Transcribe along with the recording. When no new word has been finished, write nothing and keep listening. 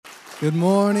Good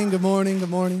morning, good morning, good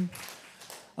morning.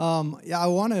 I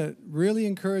want to really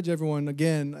encourage everyone,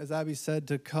 again, as Abby said,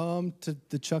 to come to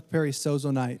the Chuck Perry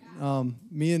Sozo Night.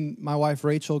 Me and my wife,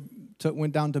 Rachel,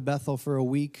 went down to Bethel for a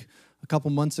week a couple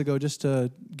months ago just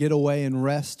to get away and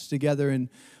rest together. And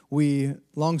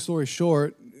long story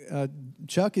short,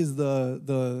 Chuck is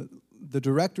the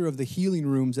director of the healing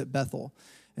rooms at Bethel.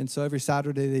 And so every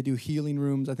Saturday they do healing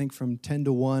rooms, I think from 10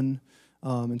 to 1.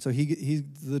 And so he's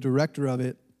the director of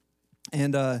it.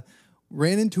 And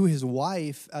ran into his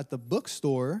wife at the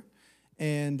bookstore,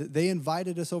 and they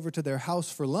invited us over to their house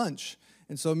for lunch.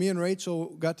 And so me and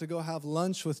Rachel got to go have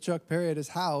lunch with Chuck Perry at his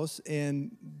house,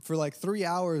 and for like 3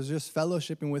 hours just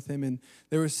fellowshipping with him. And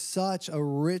there was such a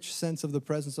rich sense of the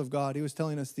presence of God. He was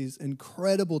telling us these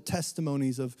incredible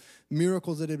testimonies of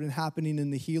miracles that had been happening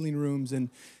in the healing rooms. And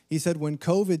he said when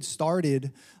COVID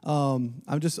started,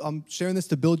 I'm sharing this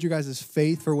to build your guys'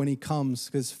 faith for when he comes,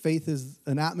 because faith is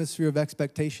an atmosphere of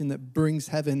expectation that brings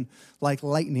heaven like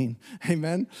lightning.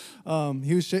 Amen.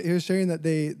 He was sharing that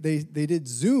they did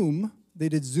Zoom. They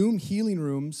did Zoom healing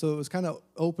rooms, so it was kind of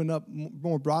opened up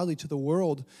more broadly to the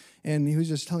world. And he was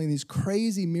just telling these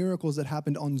crazy miracles that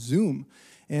happened on Zoom.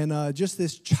 And just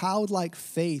this childlike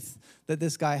faith that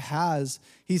this guy has.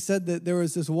 He said that there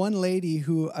was this one lady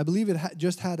who, I believe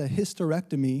just had a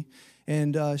hysterectomy,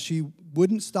 and she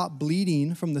wouldn't stop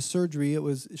bleeding from the surgery. It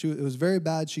was very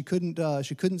bad. She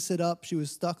couldn't sit up. She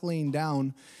was stuck laying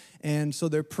down. And so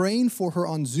they're praying for her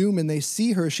on Zoom, and they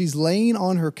see her. She's laying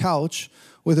on her couch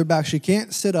with her back. She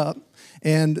can't sit up,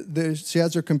 and she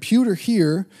has her computer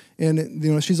here,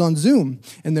 and she's on Zoom.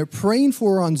 And they're praying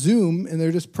for her on Zoom, and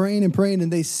they're just praying and praying,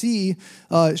 and they see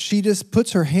she just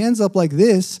puts her hands up like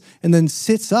this and then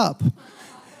sits up.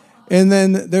 And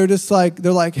then they're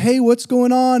like, hey, what's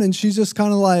going on? And she's just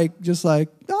kind of like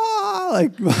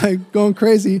going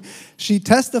crazy. She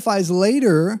testifies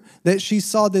later that she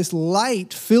saw this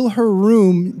light fill her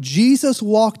room. Jesus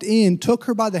walked in, took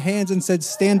her by the hands and said,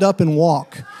 stand up and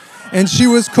walk. And she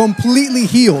was completely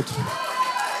healed.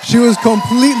 She was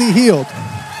completely healed.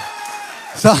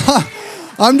 So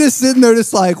I'm just sitting there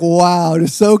just like, wow,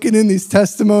 just soaking in these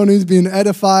testimonies, being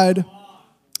edified.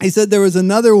 He said there was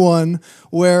another one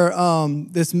where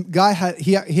this guy had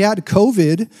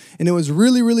COVID, and it was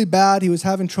really, really bad. He was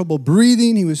having trouble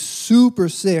breathing. He was super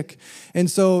sick. And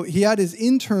so he had his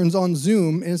interns on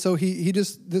Zoom, and so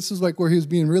this is like where he was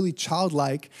being really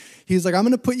childlike. He's like, I'm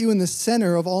going to put you in the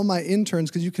center of all my interns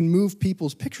because you can move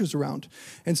people's pictures around.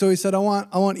 And so he said, I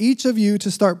want each of you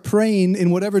to start praying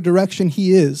in whatever direction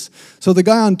he is. So the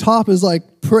guy on top is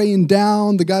like praying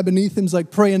down. The guy beneath him is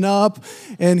like praying up.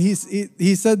 And he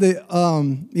said that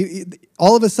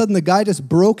all of a sudden the guy just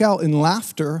broke out in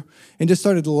laughter and just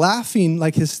started laughing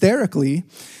like hysterically.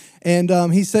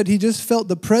 And he said he just felt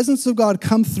the presence of God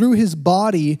come through his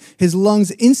body. His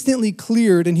lungs instantly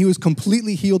cleared, and he was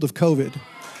completely healed of COVID.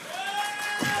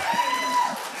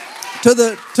 To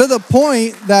the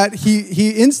point that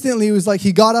he instantly was like,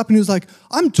 he got up and he was like,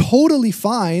 I'm totally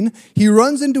fine. He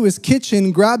runs into his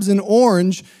kitchen, grabs an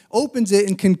orange, opens it,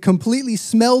 and can completely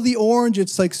smell the orange.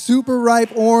 It's like super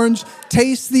ripe orange,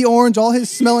 tastes the orange. All his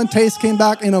smell and taste came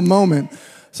back in a moment.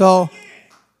 So,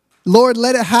 Lord,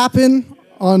 let it happen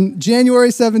on January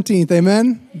 17th,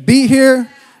 amen? Be here.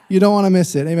 You don't want to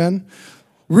miss it, amen?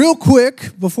 Real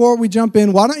quick, before we jump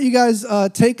in, why don't you guys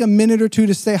take a minute or two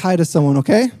to say hi to someone,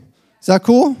 okay? Is that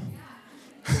cool?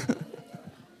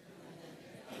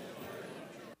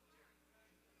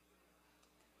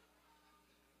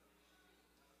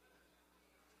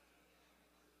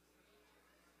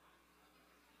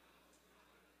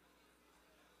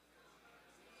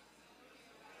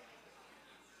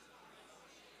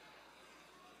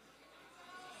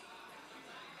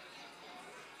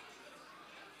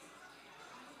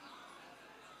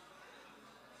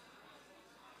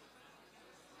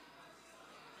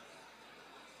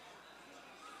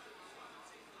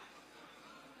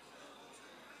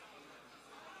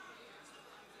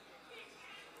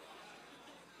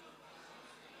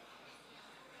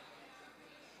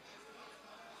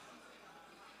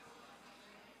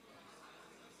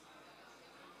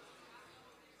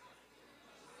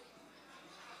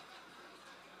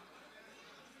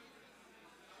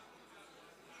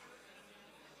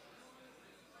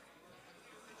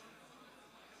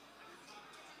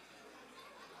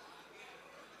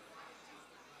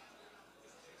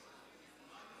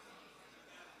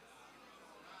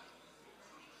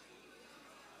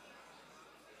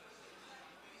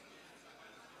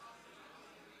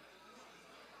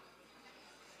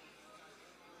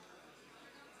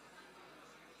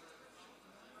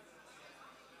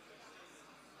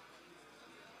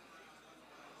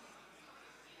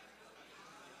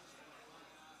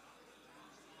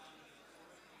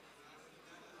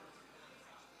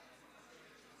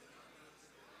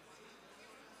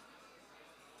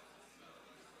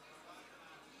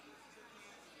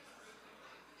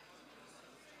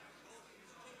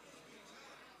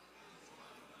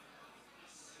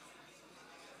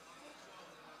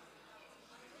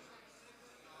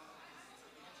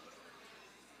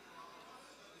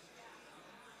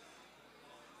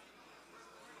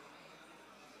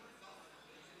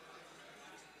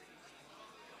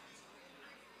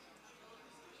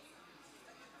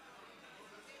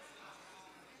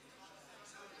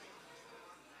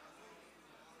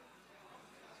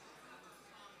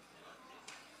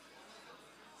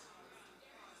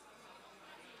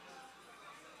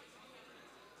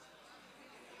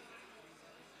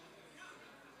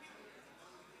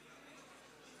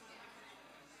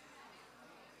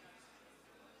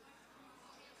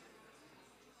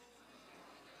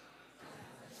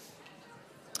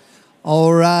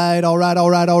 All right, all right, all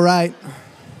right, all right.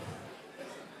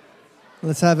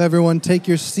 Let's have everyone take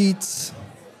your seats.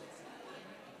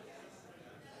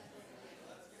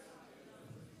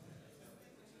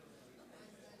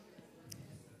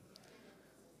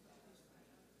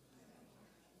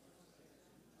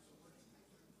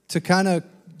 To kind of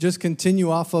just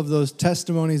continue off of those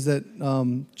testimonies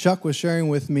that Chuck was sharing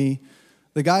with me,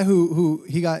 the guy who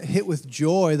he got hit with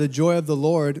joy, the joy of the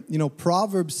Lord,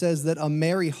 Proverbs says that a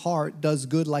merry heart does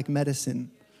good like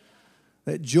medicine.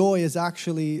 That joy is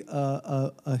actually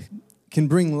can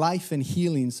bring life and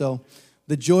healing. So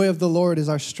the joy of the Lord is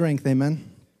our strength. Amen.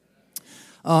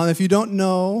 If you don't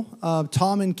know,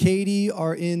 Tom and Katie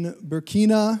are in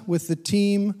Burkina with the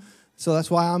team. So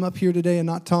that's why I'm up here today and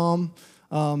not Tom.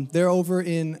 They're over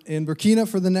in Burkina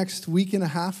for the next week and a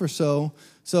half or so.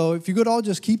 So if you could all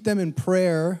just keep them in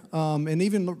prayer, and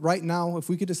even right now, if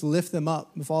we could just lift them up,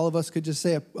 if all of us could just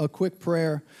say a quick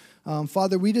prayer.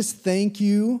 Father, we just thank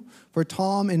you for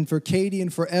Tom and for Katie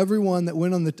and for everyone that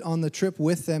went on the trip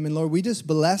with them. And Lord, we just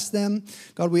bless them.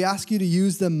 God, we ask you to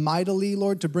use them mightily,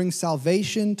 Lord, to bring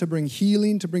salvation, to bring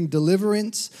healing, to bring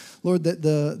deliverance. Lord, that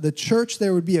the church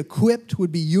there would be equipped,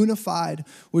 would be unified,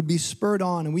 would be spurred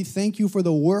on. And we thank you for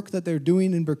the work that they're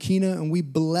doing in Burkina, and we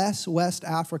bless West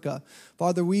Africa.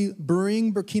 Father, we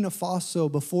bring Burkina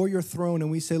Faso before your throne,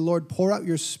 and we say, Lord, pour out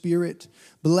your spirit.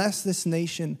 Bless this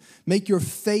nation. Make your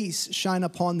face shine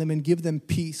upon them and give them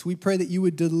peace. We pray that you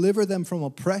would deliver them from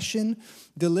oppression,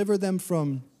 deliver them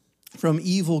from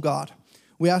evil, God.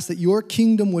 We ask that your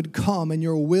kingdom would come and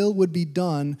your will would be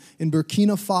done in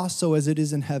Burkina Faso as it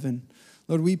is in heaven.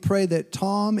 Lord, we pray that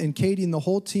Tom and Katie and the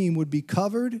whole team would be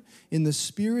covered in the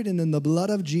Spirit and in the blood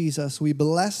of Jesus. We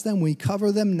bless them, we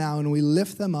cover them now, and we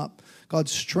lift them up. God,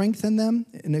 strengthen them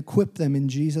and equip them in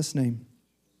Jesus' name.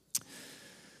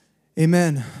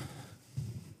 Amen.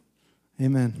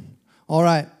 Amen. All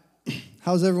right.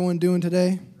 How's everyone doing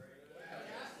today?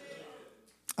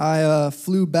 I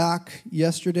flew back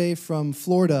yesterday from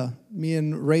Florida. Me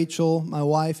and Rachel, my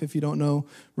wife, if you don't know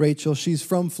Rachel, she's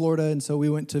from Florida, and so we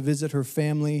went to visit her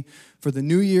family for the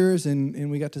New Year's,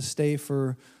 and we got to stay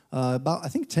for about, I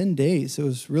think, 10 days. It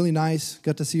was really nice.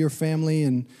 Got to see her family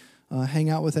and hang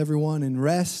out with everyone and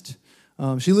rest.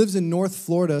 She lives in North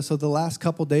Florida, so the last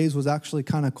couple days was actually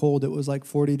kind of cold. It was like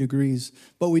 40 degrees.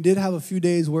 But we did have a few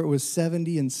days where it was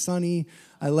 70 and sunny.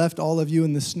 I left all of you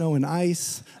in the snow and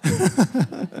ice.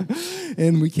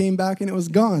 And we came back and it was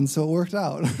gone, so it worked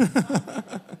out.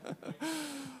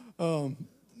 It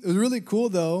was really cool,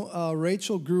 though.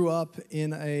 Rachel grew up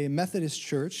in a Methodist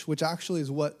church, which actually is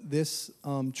what this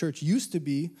church used to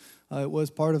be. It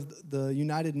was part of the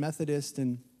United Methodist,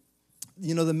 and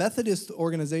the Methodist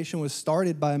organization was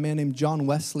started by a man named John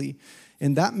Wesley,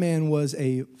 and that man was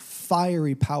a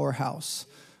fiery powerhouse.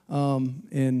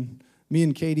 And me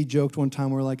and Katie joked one time,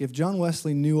 we're like, if John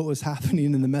Wesley knew what was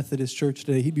happening in the Methodist church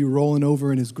today, he'd be rolling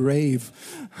over in his grave,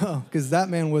 because that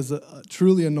man was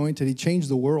truly anointed. He changed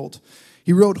the world.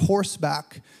 He rode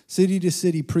horseback, city to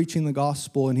city, preaching the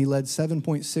gospel, and he led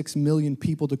 7.6 million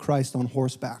people to Christ on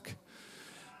horseback.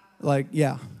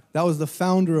 That was the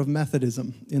founder of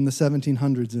Methodism in the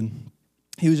 1700s, and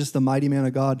he was just a mighty man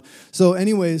of God. So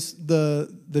anyways,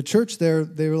 the church there,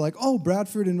 they were like, oh,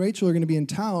 Bradford and Rachel are going to be in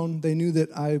town. They knew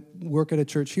that I work at a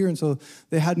church here, and so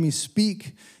they had me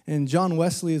speak. And John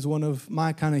Wesley is one of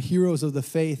my kind of heroes of the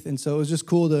faith, and so it was just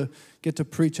cool to get to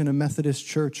preach in a Methodist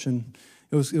church, and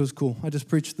it was cool. I just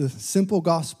preached the simple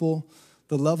gospel,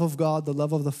 the love of God, the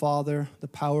love of the Father, the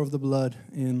power of the blood,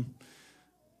 and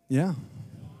yeah.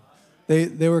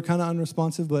 They were kind of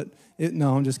unresponsive, but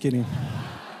no, I'm just kidding.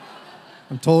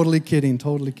 I'm totally kidding.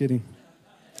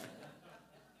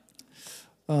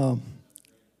 They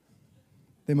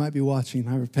might be watching.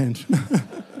 I repent.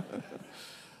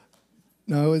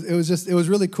 No, it was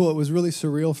really cool. It was really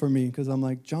surreal for me because I'm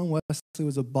like, John Wesley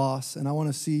was a boss, and I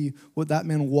want to see what that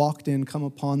man walked in come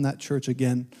upon that church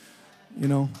again.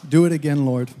 Do it again,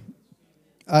 Lord.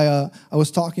 I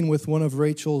was talking with one of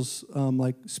Rachel's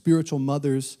spiritual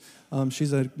mothers.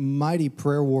 She's a mighty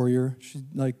prayer warrior. She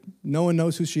no one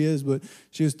knows who she is, but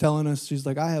she was telling us, she's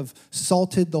like, I have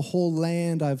salted the whole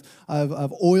land. I've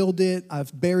oiled it.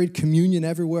 I've buried communion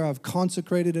everywhere. I've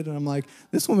consecrated it. And I'm like,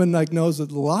 this woman knows a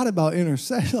lot about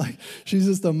intercession. She's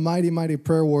just a mighty, mighty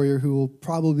prayer warrior who will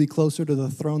probably be closer to the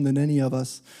throne than any of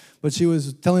us. But she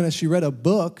was telling us she read a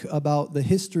book about the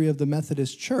history of the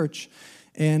Methodist Church,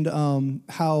 and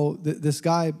how this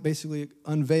guy basically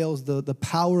unveils the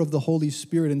power of the Holy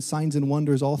Spirit and signs and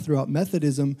wonders all throughout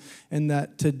Methodism, and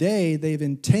that today they've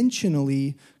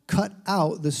intentionally cut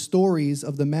out the stories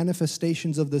of the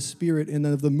manifestations of the Spirit and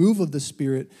of the move of the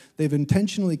Spirit. They've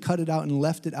intentionally cut it out and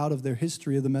left it out of their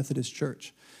history of the Methodist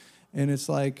Church. And it's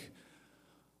like,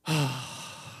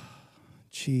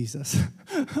 Jesus.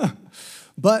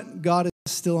 But God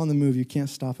is still on the move. You can't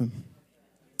stop him.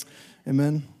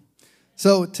 Amen.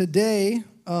 So today,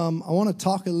 I want to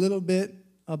talk a little bit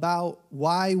about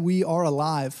why we are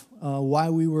alive, why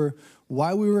we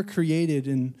were created,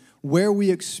 and where we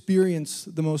experience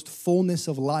the most fullness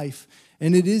of life.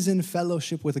 And it is in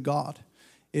fellowship with God.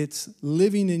 It's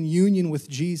living in union with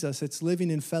Jesus. It's living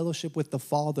in fellowship with the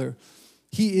Father.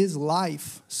 He is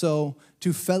life. So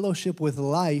to fellowship with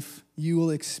life, you will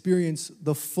experience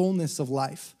the fullness of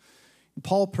life.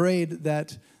 Paul prayed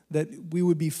that we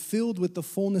would be filled with the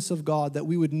fullness of God, that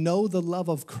we would know the love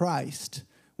of Christ,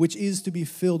 which is to be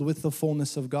filled with the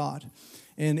fullness of God.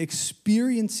 And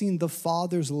experiencing the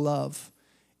Father's love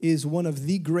is one of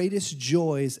the greatest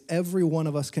joys every one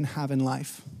of us can have in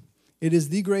life. It is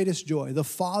the greatest joy. The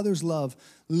Father's love,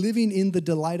 living in the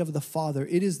delight of the Father,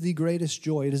 it is the greatest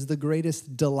joy. It is the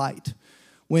greatest delight.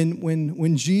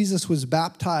 When Jesus was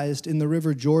baptized in the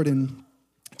River Jordan,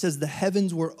 it says the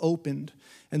heavens were opened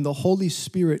and the Holy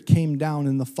Spirit came down,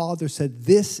 and the Father said,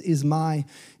 "This is my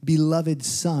beloved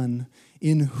Son,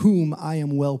 in whom I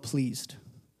am well pleased."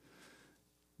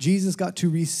 Jesus got to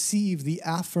receive the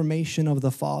affirmation of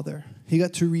the Father. He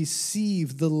got to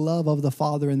receive the love of the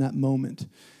Father in that moment.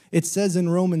 It says in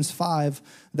Romans 5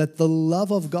 that the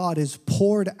love of God is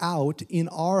poured out in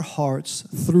our hearts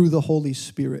through the Holy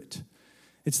Spirit.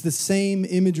 It's the same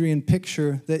imagery and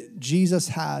picture that Jesus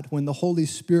had when the Holy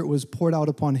Spirit was poured out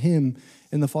upon him,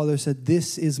 and the Father said,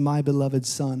 "This is my beloved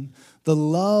Son." The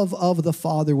love of the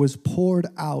Father was poured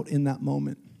out in that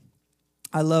moment.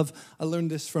 I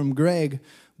learned this from Greg,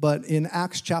 but in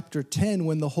Acts chapter 10,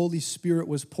 when the Holy Spirit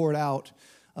was poured out,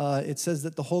 it says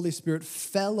that the Holy Spirit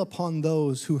fell upon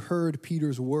those who heard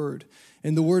Peter's word.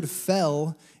 And the word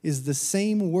fell is the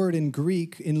same word in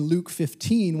Greek in Luke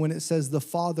 15 when it says the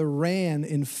Father ran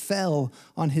and fell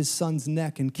on his Son's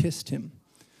neck and kissed him.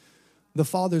 The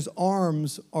Father's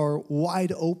arms are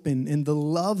wide open, and the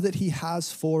love that he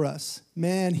has for us,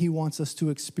 man, he wants us to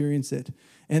experience it.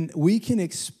 And we can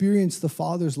experience the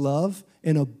Father's love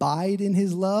and abide in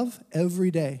his love every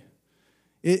day.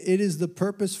 It is the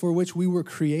purpose for which we were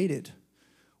created.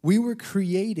 We were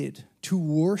created to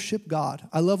worship God.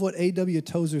 I love what A.W.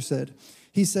 Tozer said.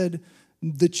 He said,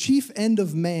 "The chief end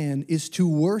of man is to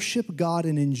worship God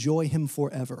and enjoy him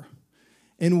forever."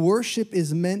 And worship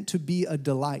is meant to be a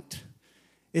delight.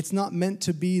 It's not meant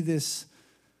to be this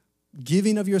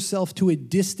giving of yourself to a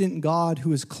distant God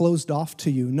who is closed off to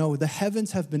you. No, the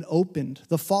heavens have been opened.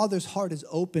 The Father's heart is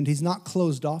opened. He's not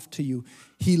closed off to you.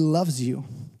 He loves you.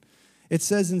 It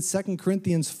says in 2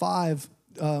 Corinthians 5,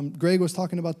 Greg was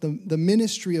talking about the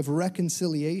ministry of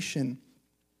reconciliation.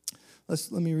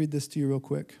 Let me read this to you real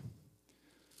quick.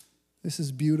 This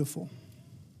is beautiful.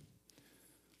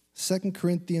 2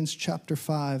 Corinthians chapter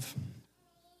 5.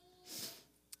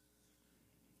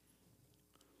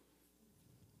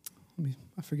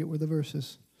 I forget where the verse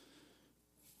is.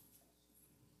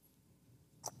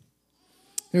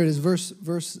 There it is,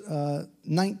 verse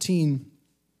 19.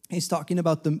 He's talking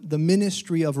about the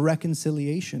ministry of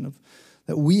reconciliation,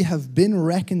 that we have been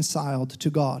reconciled to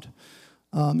God.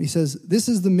 He says, this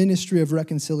is the ministry of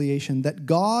reconciliation, that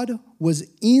God was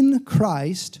in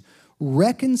Christ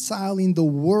reconciling the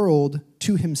world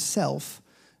to himself,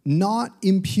 not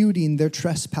imputing their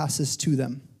trespasses to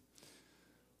them.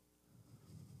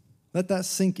 Let that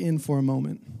sink in for a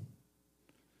moment.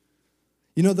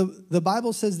 You know, the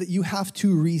Bible says that you have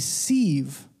to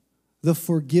receive the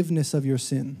forgiveness of your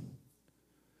sin.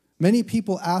 Many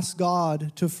people ask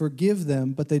God to forgive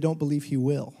them, but they don't believe he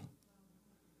will.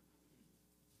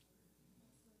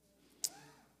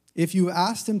 If you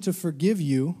asked him to forgive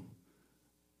you,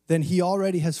 then he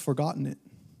already has forgotten it.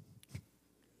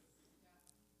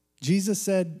 Jesus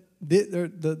said,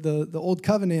 the Old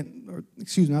Covenant, or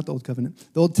excuse me, not the Old Covenant,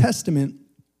 the Old Testament,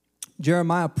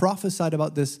 Jeremiah prophesied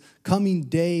about this coming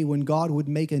day when God would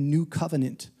make a new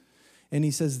covenant. And he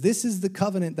says, this is the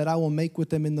covenant that I will make with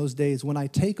them in those days when I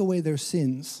take away their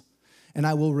sins and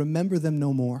I will remember them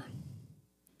no more.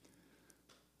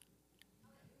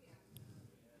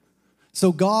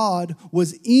 So God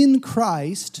was in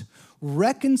Christ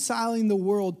reconciling the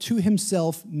world to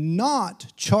himself,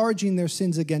 not charging their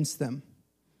sins against them,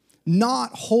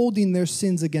 not holding their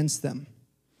sins against them.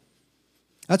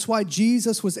 That's why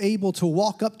Jesus was able to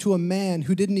walk up to a man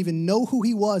who didn't even know who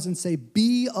he was and say,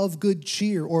 "Be of good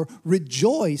cheer," or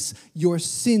 "Rejoice, your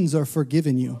sins are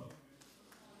forgiven you."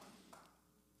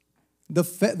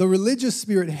 The religious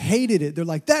spirit hated it. They're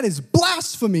like, that is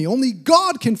blasphemy. Only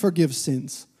God can forgive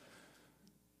sins.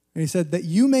 And he said, that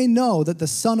you may know that the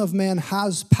Son of Man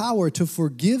has power to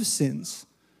forgive sins.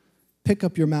 Pick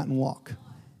up your mat and walk.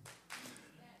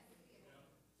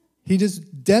 He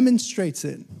just demonstrates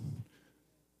it,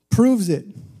 proves it.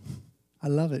 I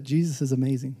love it. Jesus is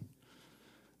amazing.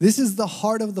 This is the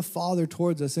heart of the Father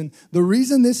towards us. And the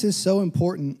reason this is so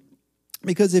important,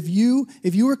 because if you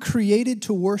were created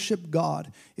to worship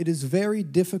God, it is very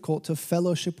difficult to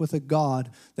fellowship with a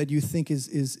God that you think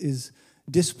is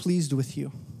displeased with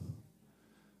you,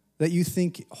 that you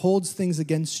think holds things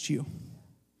against you.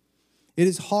 It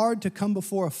is hard to come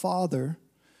before a Father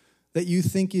that you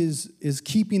think is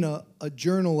keeping a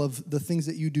journal of the things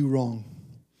that you do wrong.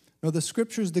 No, the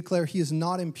scriptures declare he is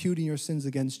not imputing your sins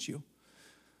against you.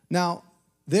 Now,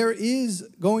 there is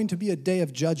going to be a day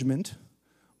of judgment,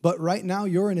 but right now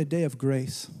you're in a day of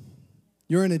grace.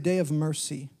 You're in a day of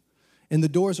mercy, and the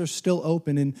doors are still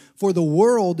open. And for the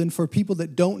world and for people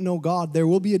that don't know God, there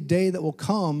will be a day that will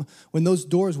come when those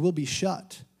doors will be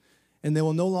shut, and they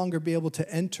will no longer be able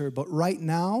to enter. But right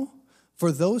now,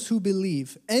 for those who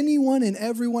believe, anyone and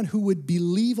everyone who would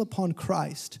believe upon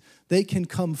Christ, they can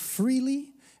come freely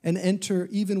and enter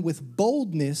even with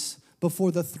boldness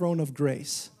before the throne of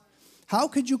grace. How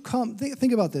could you come?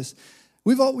 Think about this.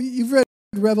 You've read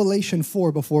Revelation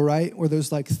 4 before, right? Where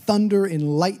there's like thunder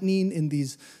and lightning and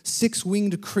these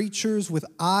 6-winged creatures with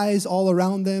eyes all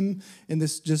around them, and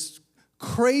this just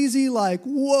crazy, like,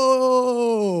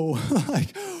 whoa,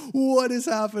 like, what is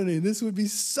happening? This would be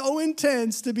so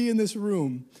intense to be in this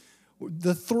room.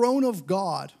 The throne of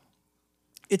God.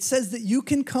 It says that you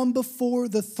can come before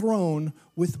the throne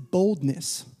with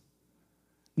boldness,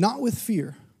 not with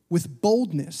fear, with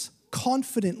boldness.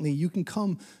 Confidently, you can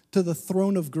come to the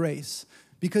throne of grace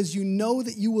because you know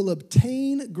that you will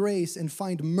obtain grace and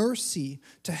find mercy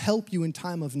to help you in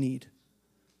time of need.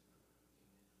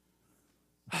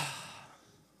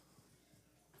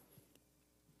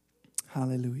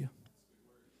 Hallelujah.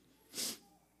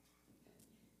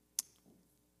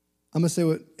 I'm going to say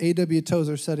what A.W.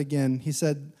 Tozer said again. He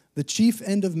said, the chief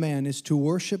end of man is to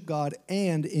worship God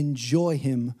and enjoy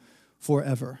him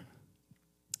forever.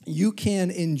 You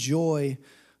can enjoy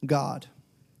God.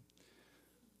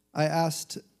 I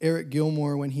asked Eric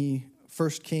Gilmore when he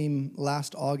first came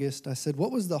last August, I said,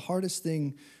 what was the hardest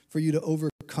thing for you to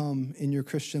overcome in your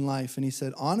Christian life? And he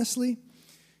said, honestly,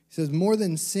 he says, more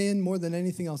than sin, more than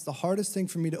anything else, the hardest thing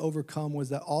for me to overcome was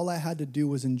that all I had to do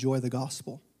was enjoy the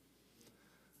gospel.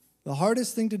 The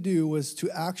hardest thing to do was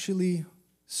to actually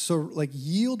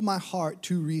yield my heart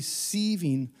to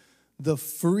receiving the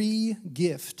free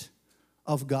gift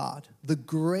of God, the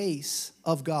grace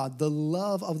of God, the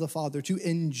love of the Father, to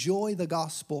enjoy the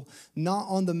gospel, not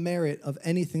on the merit of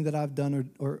anything that I've done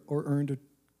or earned or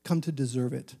come to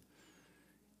deserve it.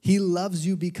 He loves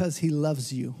you because he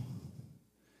loves you.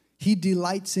 He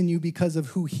delights in you because of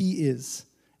who he is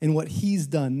and what he's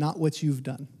done, not what you've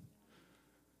done.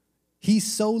 He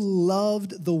so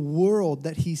loved the world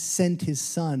that he sent his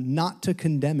son, not to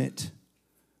condemn it,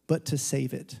 but to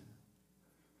save it.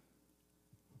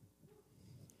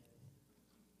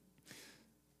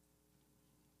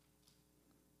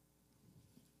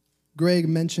 Greg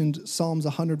mentioned Psalms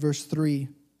 100, verse 3,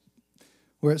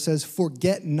 where it says,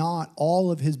 forget not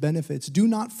all of his benefits. Do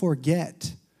not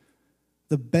forget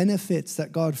the benefits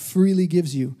that God freely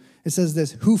gives you. It says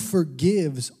this, who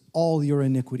forgives all your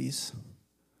iniquities.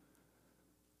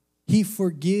 He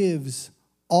forgives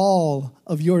all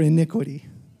of your iniquity.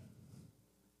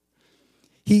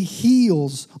 He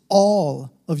heals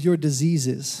all of your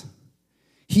diseases.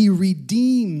 He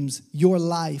redeems your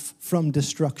life from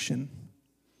destruction.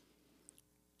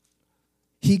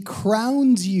 He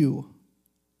crowns you.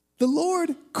 The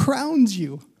Lord crowns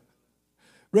you.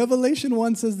 Revelation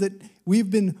 1 says that we've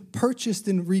been purchased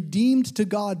and redeemed to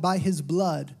God by his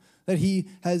blood, that he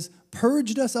has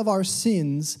purged us of our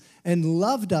sins and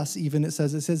loved us even, it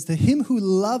says to him who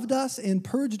loved us and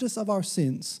purged us of our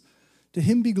sins. To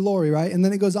him be glory, right? And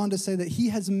then it goes on to say that he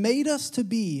has made us to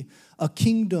be a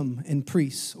kingdom and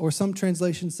priests. Or some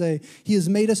translations say he has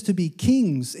made us to be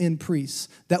kings and priests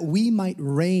that we might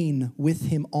reign with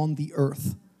him on the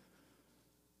earth.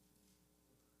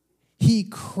 He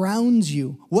crowns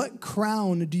you. What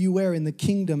crown do you wear in the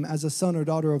kingdom as a son or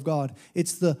daughter of God?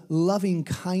 It's the loving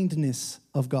kindness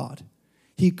of God.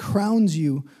 He crowns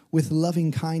you with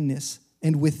loving kindness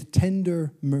and with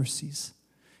tender mercies.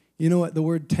 You know what the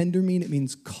word tender means? It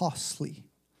means costly,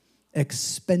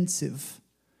 expensive.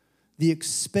 The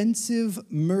expensive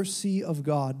mercy of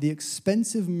God, the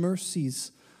expensive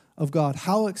mercies of God.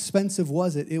 How expensive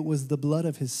was it? It was the blood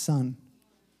of his son.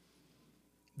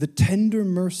 The tender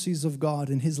mercies of God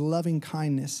and his loving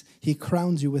kindness, he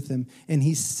crowns you with them, and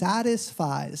he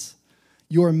satisfies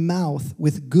your mouth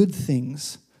with good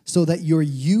things so that your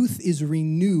youth is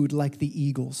renewed like the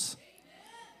eagles.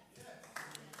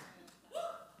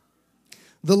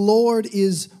 The Lord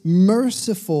is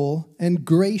merciful and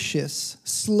gracious,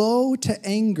 slow to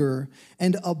anger,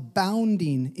 and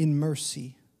abounding in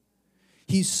mercy.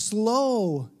 He's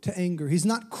slow to anger. He's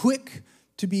not quick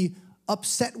to be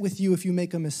upset with you if you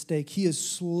make a mistake. He is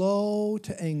slow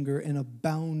to anger and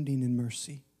abounding in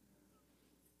mercy.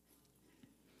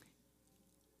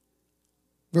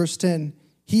 Verse 10,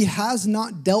 he has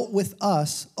not dealt with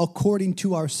us according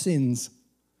to our sins,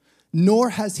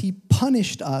 nor has he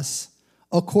punished us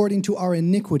according to our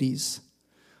iniquities.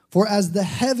 For as the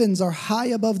heavens are high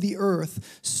above the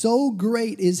earth, so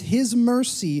great is his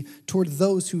mercy toward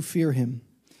those who fear him.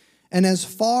 And as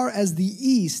far as the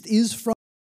east is from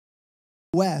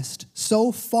the west,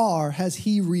 so far has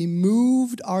he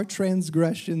removed our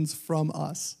transgressions from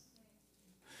us.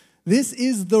 This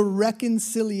is the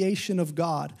reconciliation of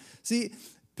God. See,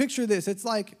 picture this. It's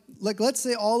like let's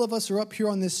say all of us are up here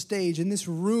on this stage, and this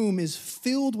room is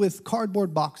filled with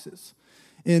cardboard boxes.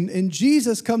 And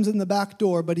Jesus comes in the back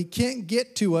door, but he can't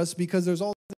get to us because there's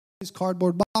all these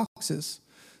cardboard boxes.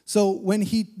 So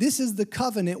this is the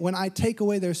covenant when I take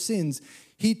away their sins.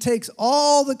 He takes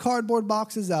all the cardboard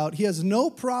boxes out. He has no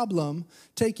problem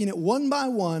taking it one by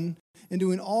one and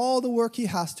doing all the work he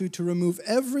has to remove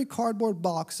every cardboard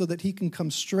box so that he can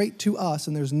come straight to us,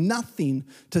 and there's nothing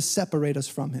to separate us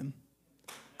from him.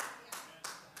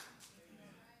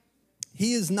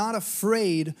 He is not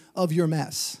afraid of your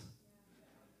mess.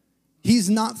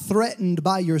 He's not threatened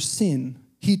by your sin.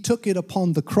 He took it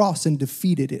upon the cross and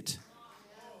defeated it.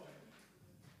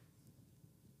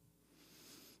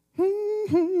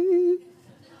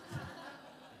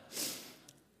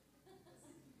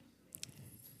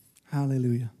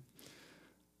 Hallelujah.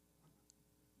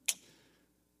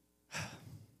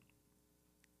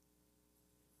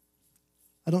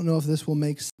 I don't know if this will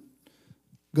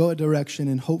go a direction,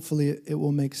 and hopefully it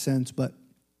will make sense, but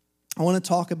I want to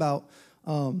talk about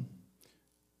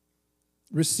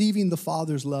receiving the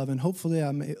Father's love, and hopefully,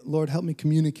 Lord, help me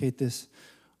communicate this,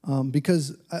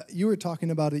 because you were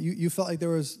talking about it. You felt like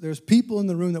there's people in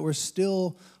the room that were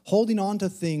still holding on to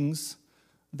things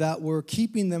that were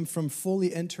keeping them from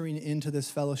fully entering into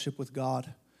this fellowship with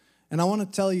God. And I want to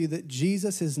tell you that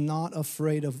Jesus is not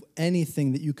afraid of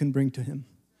anything that you can bring to him.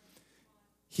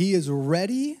 He is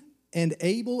ready and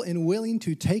able and willing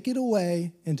to take it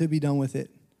away and to be done with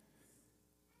it.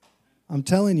 I'm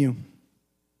telling you,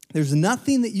 there's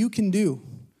nothing that you can do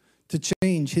to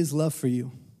change his love for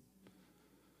you.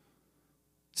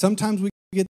 Sometimes we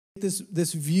get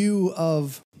this view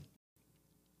of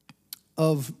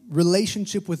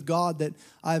relationship with God that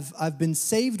I've been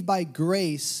saved by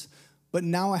grace, but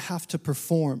now I have to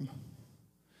perform.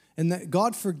 And that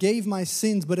God forgave my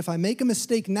sins, but if I make a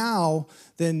mistake now,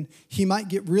 then he might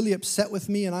get really upset with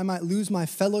me and I might lose my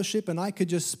fellowship and I could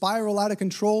just spiral out of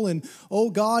control and,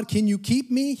 oh God, can you keep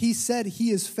me? He said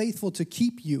he is faithful to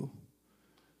keep you.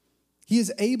 He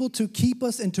is able to keep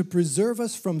us and to preserve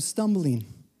us from stumbling.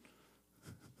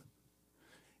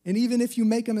 And even if you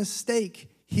make a mistake,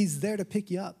 he's there to pick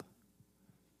you up.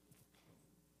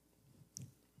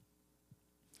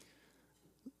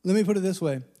 Let me put it this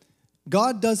way.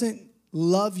 God doesn't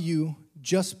love you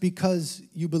just because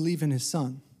you believe in his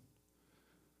son.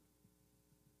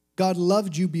 God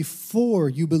loved you before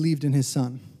you believed in his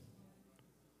son.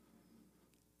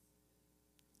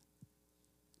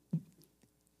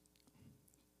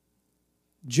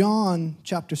 John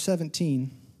chapter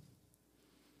 17.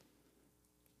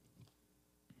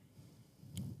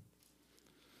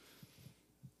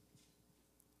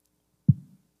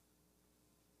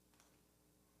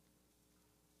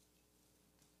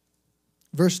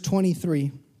 Verse 23,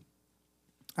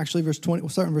 actually verse 20, we'll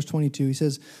start in verse 22. He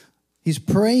says, he's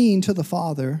praying to the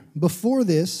Father. Before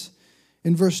this,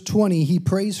 in verse 20, he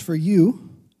prays for you.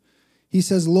 He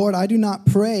says, Lord, I do not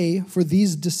pray for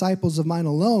these disciples of mine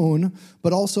alone,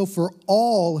 but also for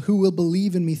all who will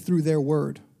believe in me through their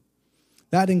word.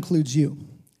 That includes you.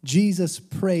 Jesus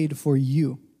prayed for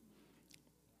you.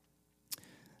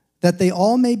 That they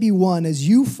all may be one as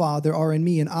you, Father, are in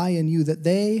me and I in you, that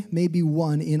they may be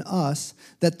one in us,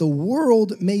 that the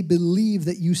world may believe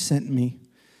that you sent me.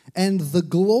 And the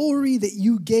glory that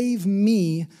you gave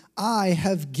me, I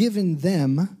have given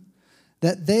them,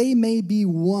 that they may be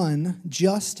one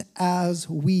just as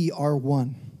we are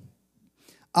one.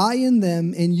 I in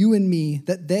them and you in me,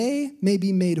 that they may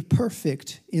be made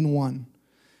perfect in one,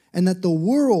 and that the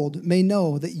world may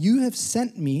know that you have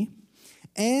sent me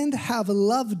and have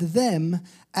loved them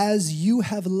as you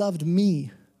have loved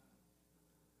me.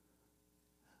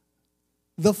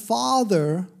 The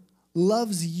Father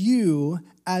loves you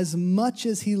as much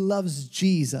as he loves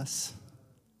Jesus.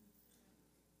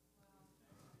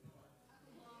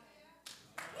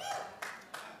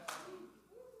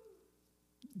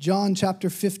 John chapter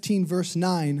 15, verse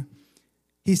 9,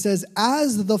 he says,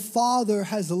 as the Father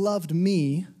has loved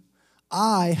me,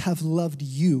 I have loved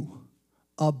you.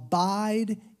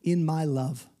 Abide in my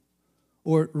love,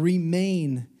 or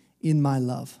remain in my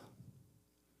love.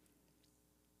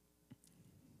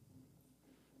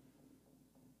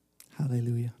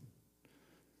 Hallelujah.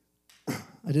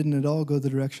 I didn't at all go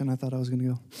the direction I thought I was going to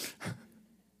go.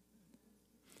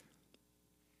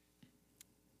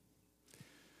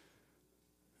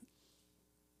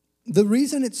 The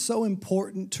reason it's so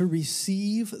important to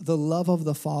receive the love of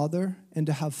the Father and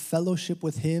to have fellowship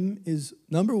with him is,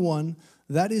 number one,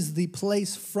 that is the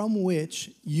place from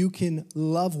which you can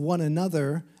love one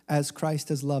another as Christ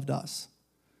has loved us.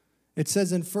 It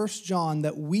says in 1 John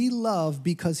that we love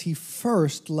because he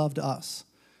first loved us.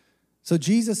 So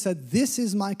Jesus said, this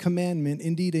is my commandment,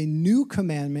 indeed a new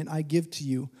commandment I give to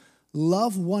you.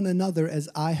 Love one another as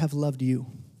I have loved you.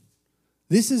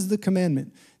 This is the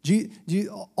commandment.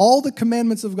 All the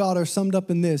commandments of God are summed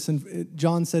up in this. And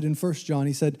John said in 1 John,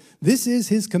 he said, this is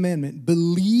his commandment.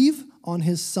 Believe on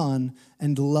his Son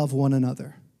and love one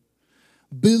another.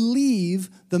 Believe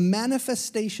the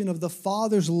manifestation of the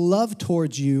Father's love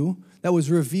towards you that was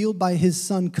revealed by his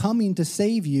Son coming to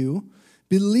save you.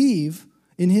 Believe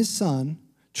in his Son.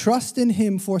 Trust in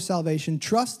him for salvation.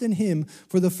 Trust in him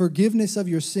for the forgiveness of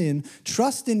your sin.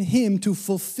 Trust in him to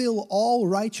fulfill all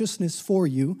righteousness for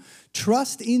you.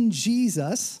 Trust in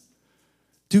Jesus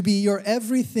to be your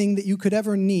everything that you could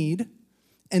ever need,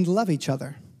 and love each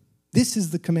other. This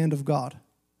is the command of God.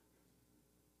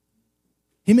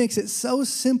 He makes it so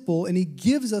simple, and he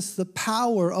gives us the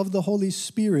power of the Holy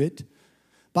Spirit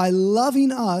by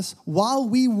loving us while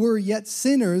we were yet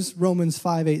sinners, Romans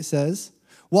 5:8 says.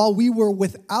 While we were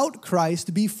without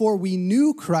Christ, before we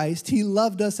knew Christ, he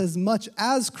loved us as much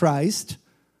as Christ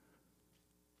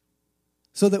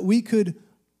so that we could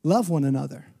love one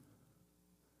another,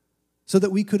 so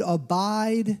that we could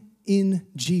abide in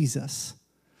Jesus,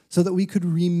 so that we could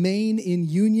remain in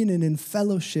union and in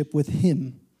fellowship with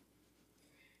him.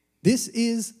 This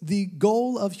is the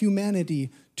goal of humanity,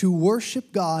 to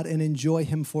worship God and enjoy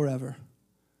him forever.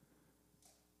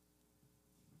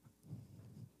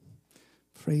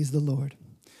 Praise the Lord.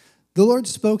 The Lord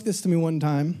spoke this to me one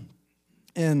time,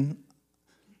 and,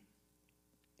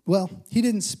 well, he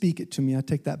didn't speak it to me. I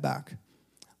take that back.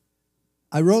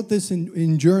 I wrote this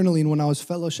in journaling when I was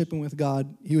fellowshipping with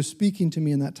God. He was speaking to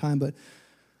me in that time, but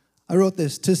I wrote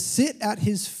this: to sit at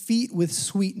his feet with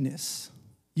sweetness,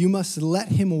 you must let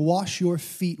him wash your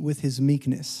feet with his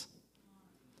meekness.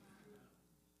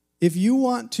 If you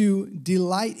want to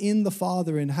delight in the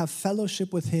Father and have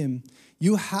fellowship with him,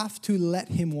 you have to let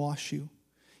him wash you.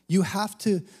 You have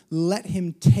to let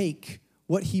him take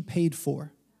what he paid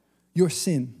for, your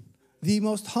sin. The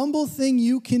most humble thing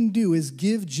you can do is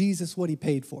give Jesus what he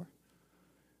paid for.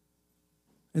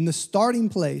 And the starting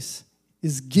place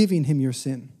is giving him your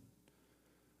sin.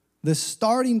 The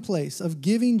starting place of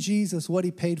giving Jesus what he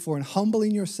paid for and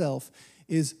humbling yourself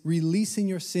is releasing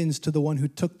your sins to the one who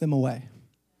took them away.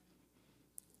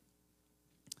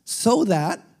 So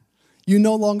that you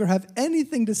no longer have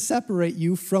anything to separate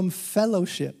you from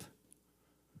fellowship.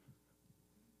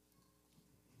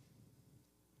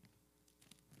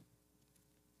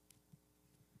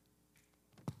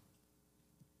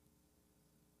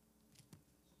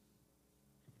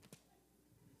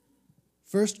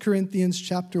 First Corinthians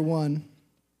chapter 1,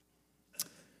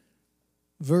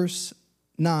 verse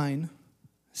 9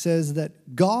 says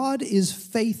that God is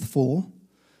faithful,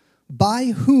 by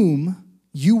whom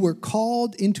you were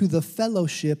called into the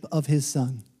fellowship of his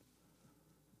Son.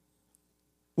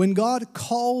 When God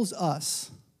calls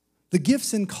us, the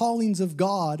gifts and callings of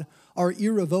God are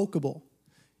irrevocable.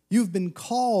 You've been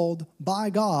called by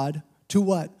God to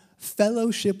what?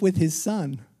 Fellowship with his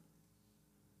Son.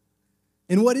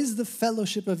 And what is the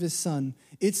fellowship of his Son?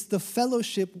 It's the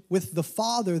fellowship with the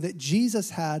Father that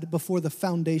Jesus had before the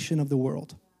foundation of the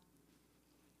world.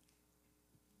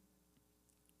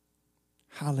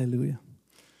 Hallelujah.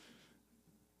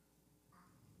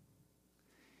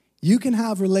 You can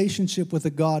have relationship with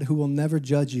a God who will never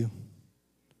judge you.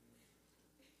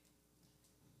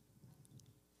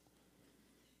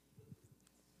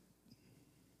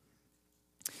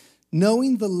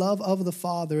 Knowing the love of the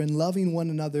Father and loving one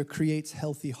another creates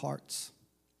healthy hearts.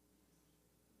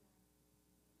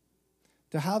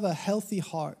 To have a healthy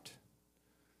heart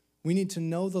We need to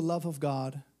know the love of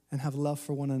God and have love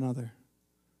for one another.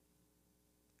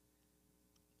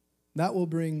 That will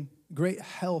bring great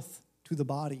health to the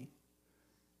body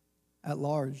at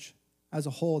large, as a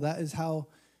whole. That is how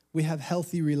we have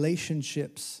healthy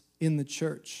relationships in the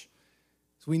church.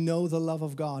 So we know the love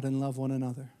of God and love one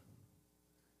another.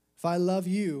 If I love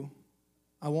you,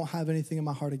 I won't have anything in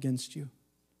my heart against you.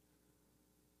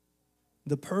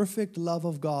 The perfect love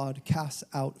of God casts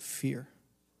out fear.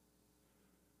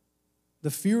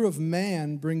 The fear of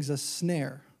man brings a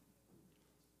snare.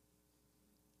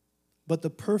 But the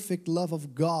perfect love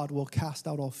of God will cast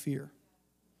out all fear,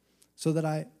 so that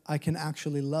I can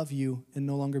actually love you and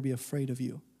no longer be afraid of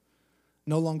you.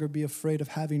 No longer be afraid of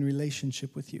having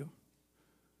relationship with you.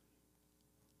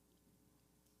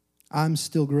 I'm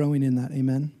still growing in that,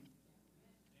 amen?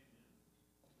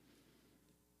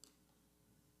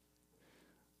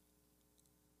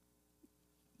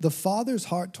 The Father's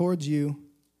heart towards you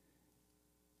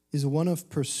is one of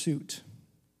pursuit.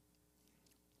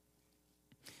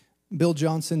 Bill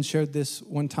Johnson shared this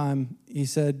one time. He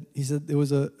said it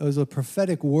was a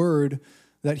prophetic word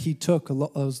that he took. It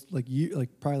was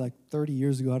probably 30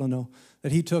 years ago. I don't know,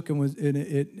 that he took, and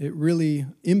it really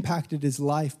impacted his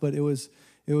life. But it was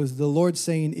the Lord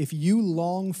saying, "If you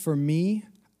long for me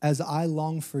as I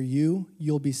long for you,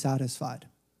 you'll be satisfied.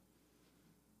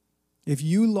 If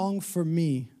you long for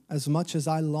me as much as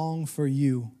I long for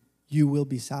you, you will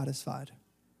be satisfied."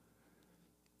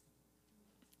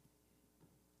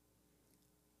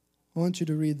 I want you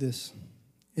to read this.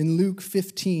 In Luke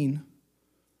 15,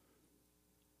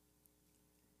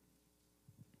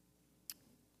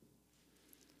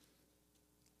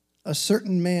 a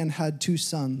certain man had 2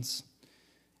 sons,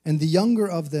 and the younger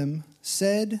of them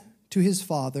said to his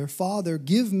father, "Father,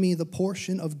 give me the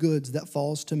portion of goods that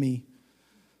falls to me."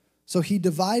 So he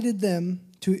divided them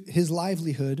to his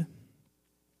livelihood.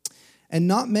 And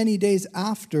not many days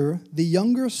after, the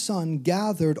younger son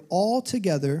gathered all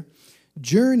together,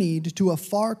 journeyed to a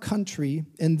far country,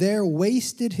 and there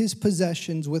wasted his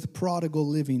possessions with prodigal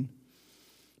living.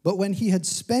 But when he had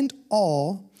spent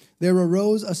all, there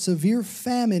arose a severe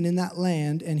famine in that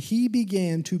land, and he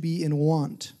began to be in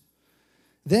want.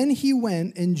 Then he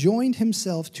went and joined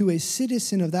himself to a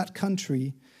citizen of that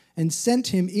country, and sent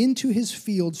him into his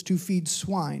fields to feed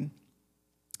swine.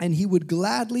 And he would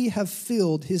gladly have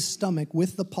filled his stomach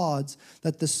with the pods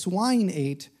that the swine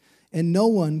ate, and no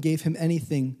one gave him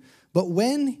anything. But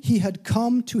when he had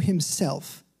come to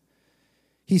himself,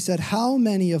 he said, "How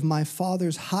many of my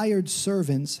father's hired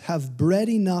servants have bread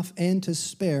enough and to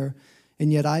spare,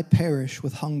 and yet I perish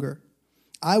with hunger?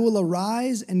 I will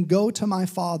arise and go to my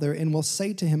father, and will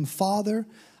say to him, Father,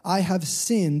 I have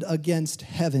sinned against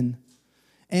heaven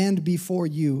and before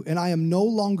you, and I am no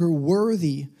longer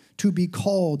worthy to be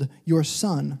called your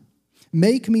son.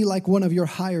 Make me like one of your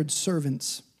hired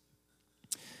servants."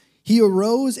 He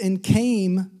arose and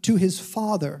came to his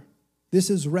father.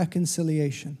 This is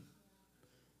reconciliation.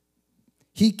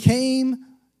 He came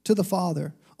to the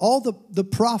father. All the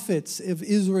prophets of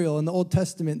Israel in the Old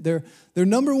Testament, their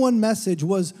number one message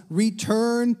was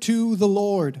return to the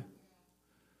Lord.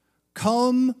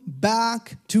 Come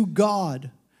back to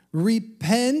God.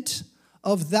 Repent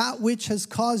of that which has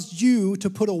caused you to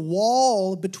put a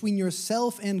wall between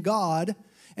yourself and God,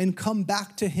 and come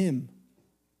back to him.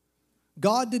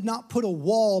 God did not put a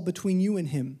wall between you and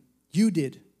him. You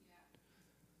did.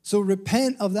 So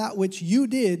repent of that which you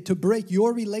did to break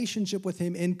your relationship with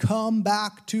him, and come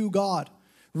back to God.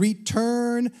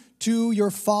 Return to your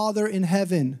Father in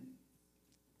heaven.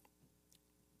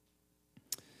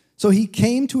 So he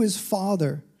came to his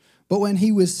father, but when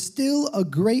he was still a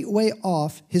great way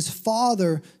off, his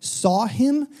father saw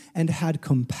him and had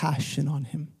compassion on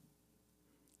him.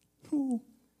 Ooh.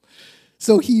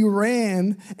 So he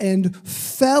ran and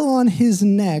fell on his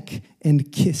neck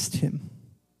and kissed him.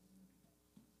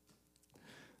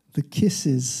 The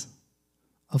kisses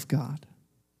of God.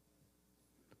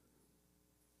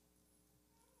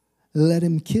 Let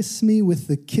him kiss me with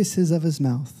the kisses of his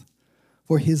mouth,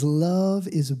 for his love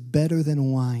is better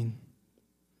than wine.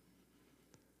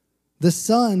 The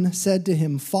son said to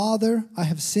him, Father, I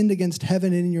have sinned against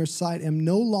heaven and in your sight, am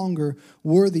no longer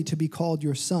worthy to be called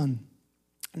your son.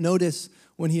 Notice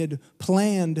when he had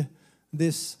planned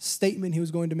this statement he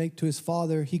was going to make to his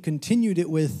father, he continued it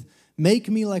with, make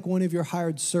me like one of your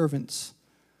hired servants.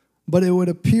 But it would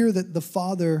appear that the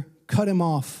father cut him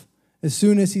off. As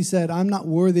soon as he said, I'm not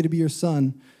worthy to be your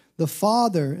son, the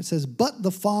father, it says, but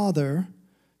the father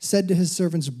said to his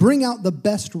servants, bring out the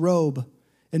best robe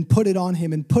and put it on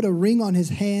him, and put a ring on his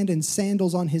hand and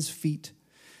sandals on his feet.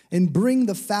 And bring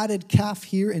the fatted calf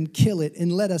here and kill it,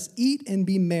 and let us eat and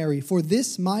be merry. For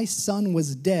this my son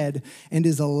was dead and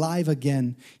is alive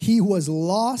again. He was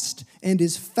lost and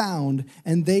is found,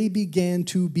 and they began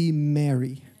to be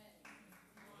merry.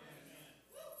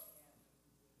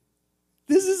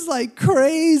 This is like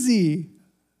crazy.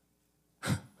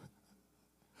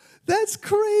 That's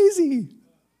crazy.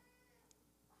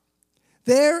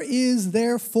 There is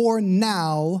therefore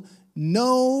now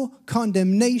no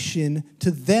condemnation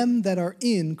to them that are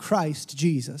in Christ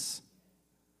Jesus.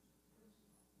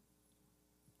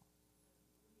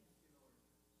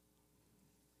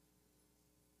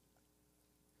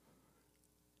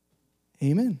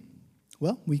 Amen.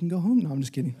 Well, we can go home now. I'm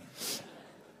just kidding.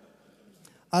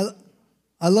 I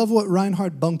love what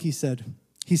Reinhard Bonnke said.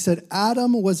 He said,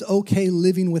 Adam was okay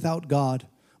living without God,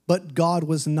 but God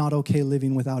was not okay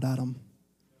living without Adam.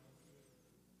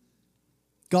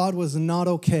 God was not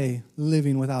okay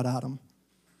living without Adam.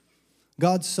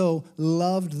 God so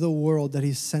loved the world that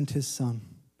he sent his son.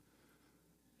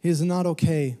 He is not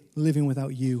okay living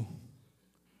without you.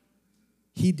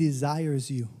 He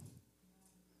desires you.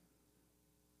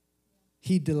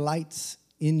 He delights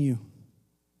in you.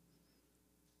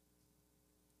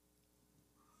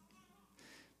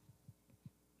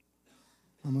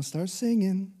 I'm going to start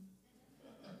singing.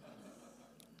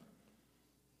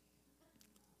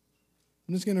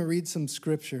 I'm just going to read some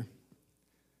scripture.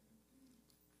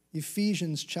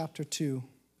 Ephesians chapter 2,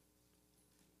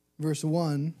 verse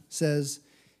 1 says,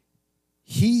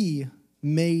 He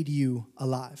made you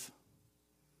alive.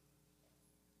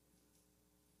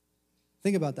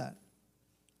 Think about that.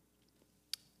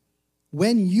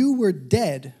 When you were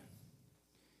dead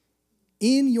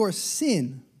in your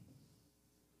sin,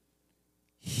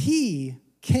 He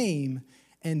came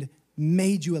and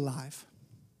made you alive.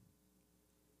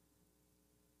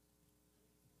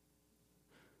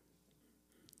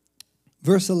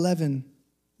 Verse 11,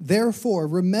 therefore,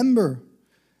 remember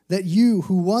that you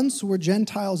who once were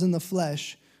Gentiles in the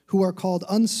flesh, who are called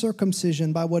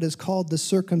uncircumcision by what is called the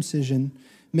circumcision,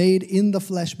 made in the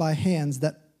flesh by hands,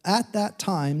 that at that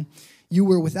time you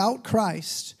were without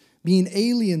Christ, being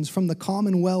aliens from the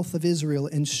commonwealth of Israel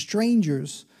and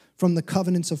strangers from the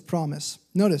covenants of promise.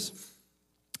 Notice,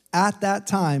 at that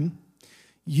time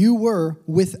you were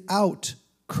without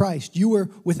Christ. You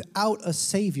were without a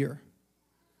Savior.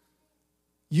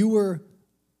 You were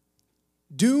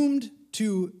doomed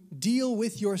to deal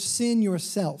with your sin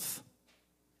yourself.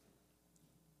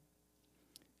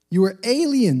 You were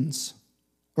aliens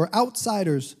or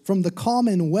outsiders from the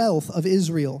commonwealth of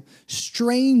Israel,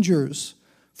 strangers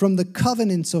from the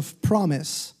covenants of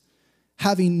promise,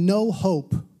 having no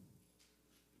hope,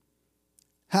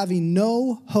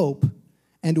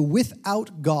 and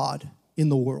without God in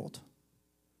the world.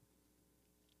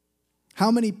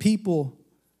 How many people,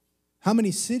 how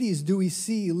many cities do we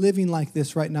see living like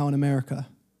this right now in America?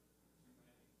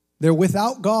 They're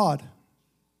without God.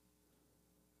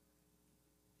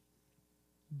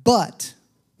 But,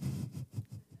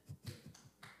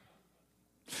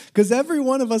 because every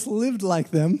one of us lived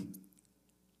like them.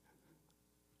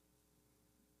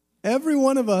 Every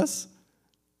one of us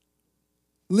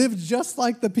lived just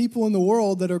like the people in the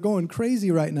world that are going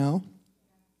crazy right now.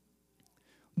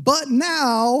 But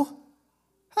now,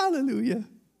 hallelujah,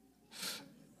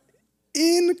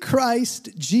 in Christ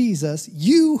Jesus,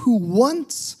 you who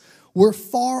once were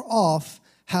far off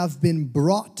have been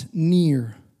brought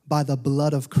near by the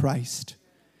blood of Christ.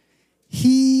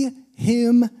 He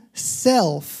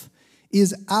himself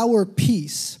is our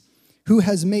peace, who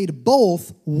has made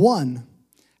both one,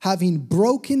 having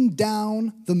broken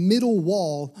down the middle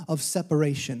wall of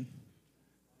separation,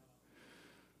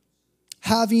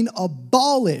 having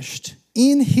abolished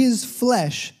in his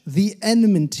flesh the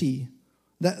enmity.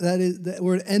 That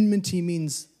word enmity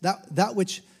means that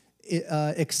which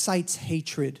excites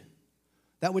hatred,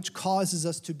 that which causes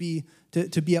us to be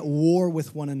at war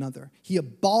with one another. He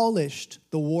abolished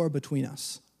the war between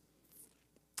us.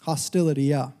 Hostility,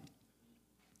 yeah.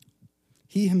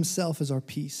 He himself is our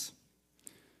peace.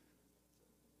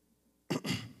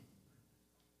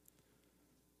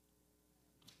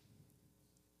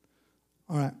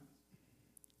 All right.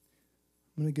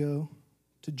 I'm going to go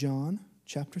to John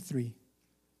chapter 3.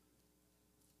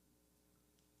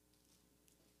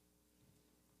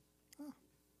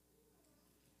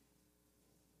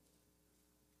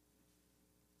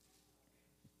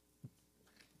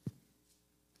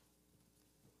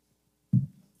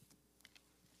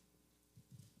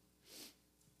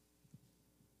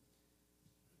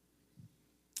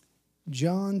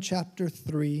 John chapter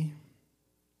 3.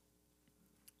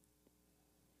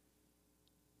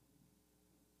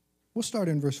 We'll start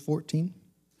in verse 14.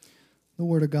 The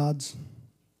Word of God's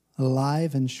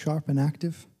alive and sharp and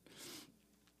active.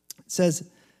 It says,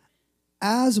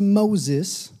 as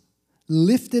Moses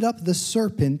lifted up the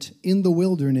serpent in the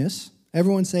wilderness.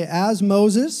 Everyone say, as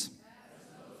Moses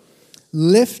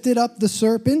lifted up the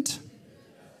serpent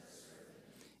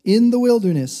in the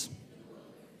wilderness,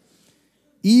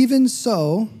 even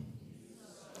so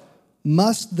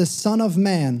must the Son of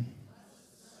Man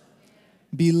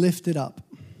be lifted up.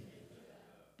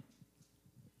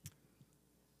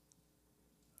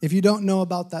 If you don't know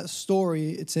about that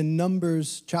story, it's in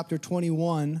Numbers chapter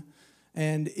 21,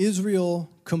 and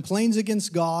Israel complains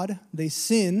against God, they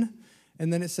sin,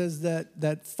 and then it says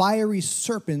that fiery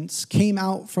serpents came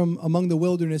out from among the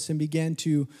wilderness and began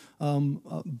to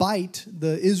bite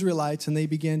the Israelites, and they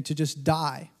began to just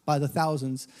die by the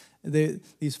thousands.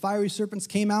 These fiery serpents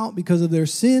came out because of their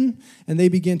sin, and they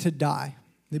began to die.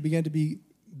 They began to be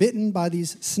bitten by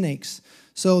these snakes.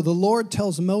 So the Lord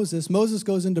tells Moses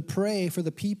goes in to pray for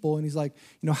the people, and he's like,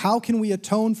 how can we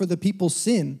atone for the people's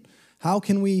sin? How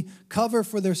can we cover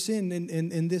for their sin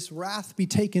and this wrath be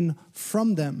taken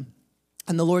from them?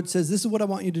 And the Lord says, this is what I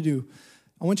want you to do.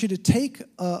 I want you to take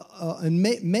and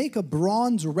make a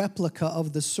bronze replica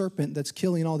of the serpent that's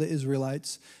killing all the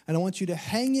Israelites, and I want you to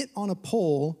hang it on a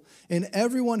pole, and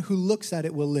everyone who looks at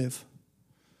it will live.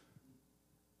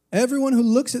 Everyone who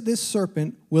looks at this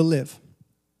serpent will live.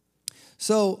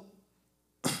 So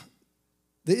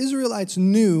the Israelites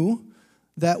knew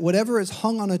that whatever is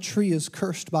hung on a tree is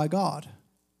cursed by God.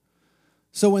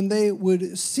 So when they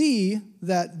would see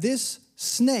that this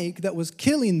snake that was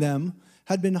killing them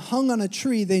had been hung on a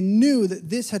tree, they knew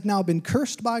that this had now been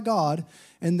cursed by God,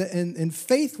 and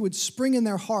faith would spring in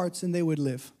their hearts and they would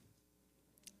live.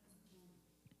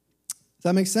 Does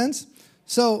that make sense?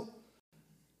 So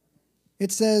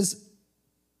it says,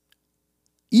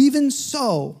 even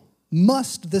so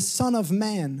must the Son of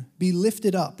Man be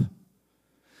lifted up,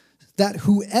 that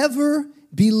whoever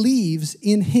believes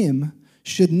in him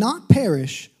should not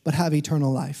perish, but have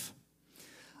eternal life.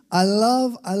 I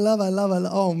love,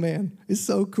 oh man, it's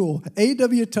so cool.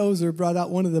 A.W. Tozer brought out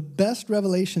one of the best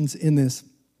revelations in this,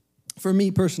 for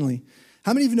me personally.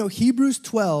 How many of you know Hebrews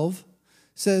 12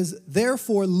 says,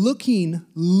 therefore looking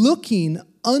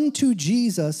unto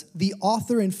Jesus, the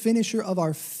author and finisher of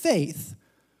our faith,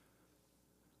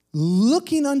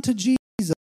 looking unto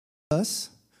Jesus,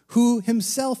 who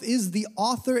himself is the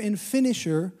author and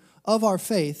finisher of our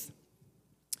faith.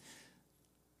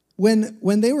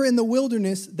 When they were in the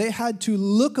wilderness, they had to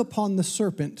look upon the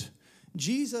serpent.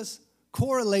 Jesus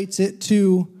correlates it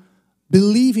to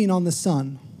believing on the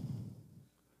Son.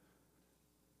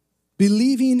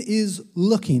 Believing is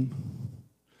looking.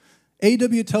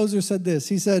 A.W. Tozer said this.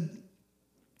 He said,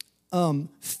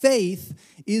 faith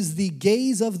is the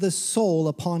gaze of the soul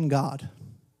upon God.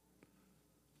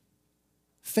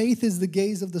 Faith is the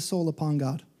gaze of the soul upon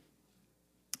God.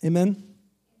 Amen?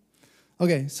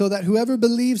 Okay, so that whoever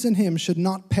believes in him should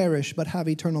not perish, but have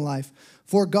eternal life.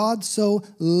 For God so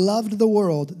loved the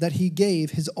world that he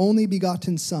gave his only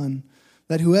begotten Son,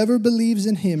 that whoever believes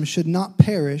in him should not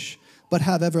perish, but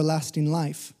have everlasting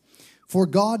life. For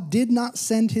God did not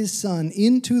send his Son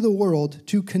into the world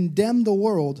to condemn the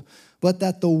world, but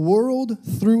that the world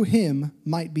through him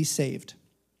might be saved.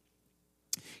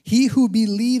 He who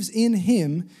believes in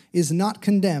him is not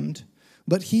condemned,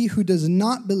 but he who does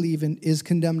not believe in is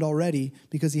condemned already,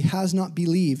 because he has not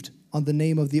believed on the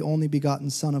name of the only begotten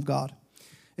Son of God.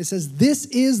 It says, this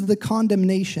is the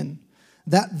condemnation,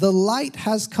 that the light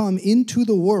has come into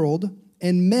the world,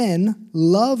 and men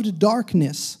loved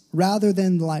darkness rather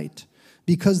than light,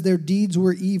 because their deeds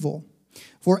were evil.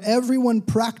 For everyone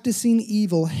practicing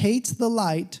evil hates the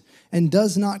light and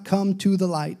does not come to the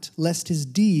light, lest his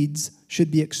deeds should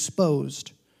be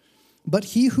exposed. But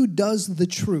he who does the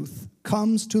truth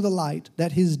comes to the light,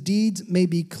 that his deeds may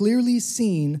be clearly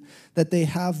seen that they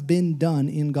have been done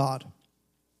in God.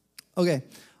 Okay,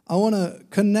 I want to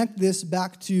connect this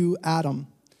back to Adam.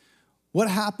 What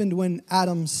happened when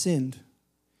Adam sinned?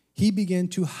 He began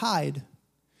to hide.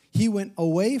 He went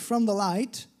away from the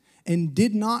light and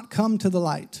did not come to the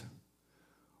light.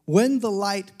 When the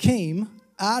light came,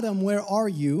 Adam, where are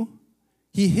you?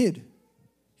 He hid.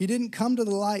 He didn't come to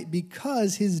the light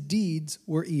because his deeds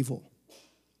were evil.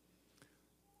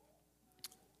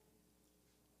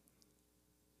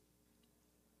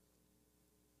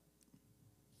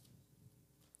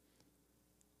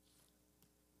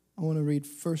 I want to read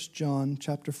 1 John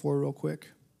chapter 4 real quick.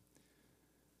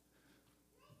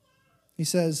 He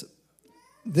says,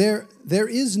 There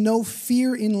is no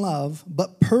fear in love,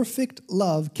 but perfect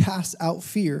love casts out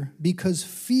fear, because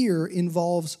fear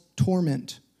involves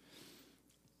torment.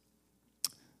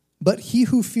 But he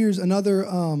who fears, another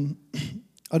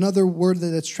word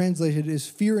that's translated is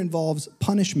fear involves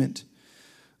punishment.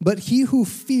 But he who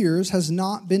fears has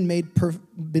not been made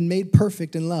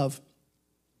perfect in love.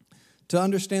 To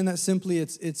understand that simply,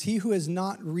 it's he who has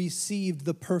not received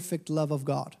the perfect love of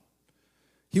God.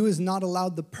 He who has not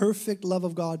allowed the perfect love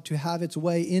of God to have its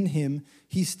way in him,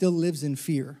 he still lives in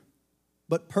fear.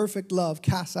 But perfect love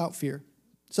casts out fear.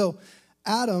 So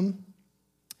Adam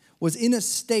was in a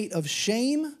state of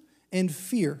shame and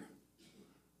fear.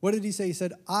 What did he say? He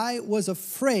said, I was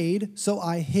afraid, so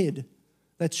I hid.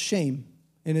 That's shame.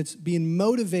 And it's being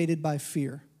motivated by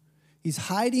fear. He's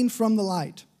hiding from the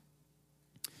light.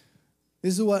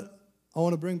 This is what I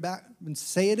want to bring back and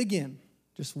say it again,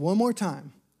 just one more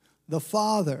time. The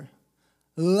Father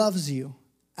loves you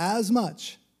as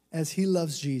much as he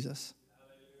loves Jesus.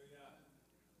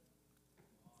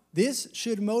 This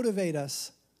should motivate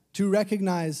us to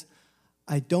recognize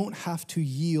I don't have to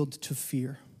yield to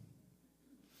fear.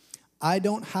 I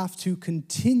don't have to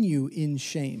continue in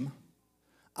shame.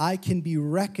 I can be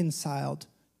reconciled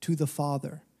to the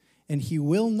Father, and he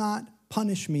will not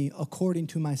punish me according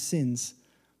to my sins,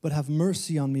 but have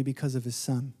mercy on me because of his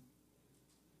Son.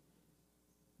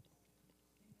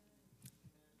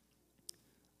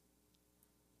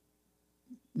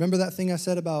 Remember that thing I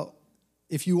said about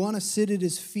if you want to sit at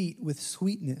his feet with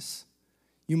sweetness,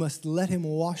 you must let him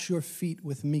wash your feet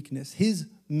with meekness, his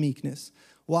meekness.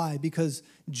 Why? Because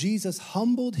Jesus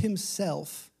humbled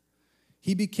himself.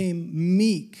 He became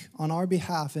meek on our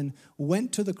behalf and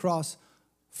went to the cross,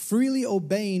 freely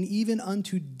obeying even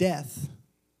unto death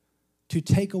to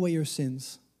take away your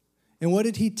sins. And what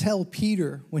did he tell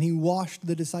Peter when he washed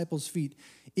the disciples' feet?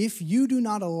 If you do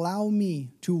not allow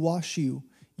me to wash you,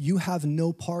 you have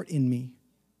no part in me.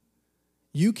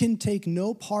 You can take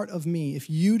no part of me if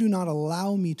you do not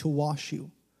allow me to wash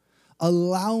you.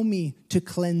 Allow me to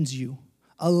cleanse you.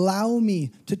 Allow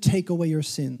me to take away your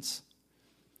sins.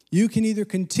 You can either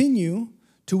continue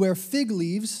to wear fig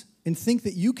leaves and think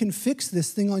that you can fix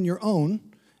this thing on your own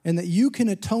and that you can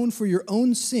atone for your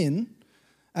own sin,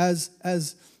 as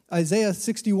Isaiah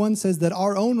 61 says that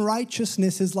our own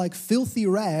righteousness is like filthy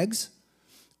rags,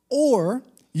 or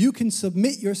you can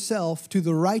submit yourself to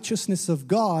the righteousness of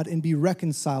God and be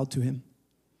reconciled to him.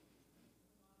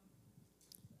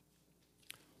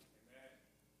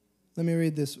 Let me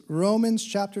read this. Romans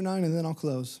chapter 9, and then I'll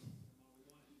close.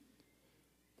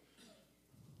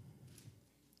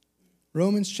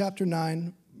 Romans chapter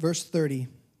 9, verse 30.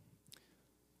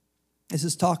 This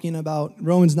is talking about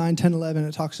Romans 9, 10, 11.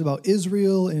 It talks about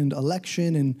Israel and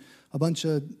election and a bunch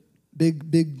of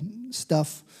big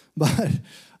stuff. But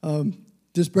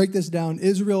just break this down.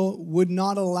 Israel would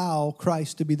not allow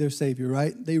Christ to be their Savior,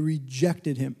 right? They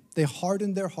rejected him. They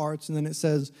hardened their hearts. And then it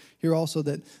says here also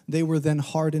that they were then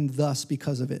hardened thus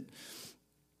because of it.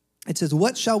 It says,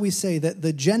 what shall we say that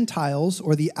the Gentiles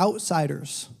or the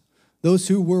outsiders, those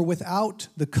who were without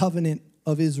the covenant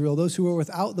of Israel, those who were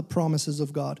without the promises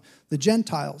of God, the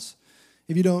Gentiles.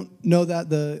 If you don't know that,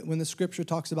 when the scripture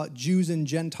talks about Jews and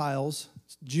Gentiles,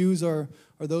 Jews are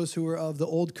those who are of the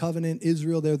old covenant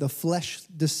Israel. They're the flesh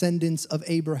descendants of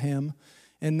Abraham.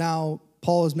 And now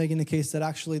Paul is making the case that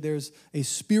actually there's a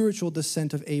spiritual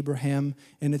descent of Abraham,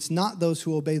 and it's not those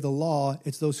who obey the law,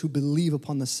 it's those who believe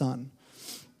upon the Son.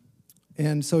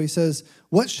 And so he says,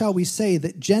 what shall we say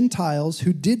that Gentiles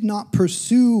who did not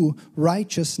pursue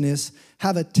righteousness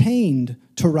have attained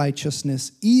to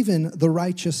righteousness, even the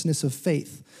righteousness of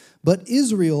faith? But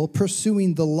Israel,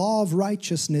 pursuing the law of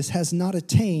righteousness, has not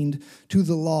attained to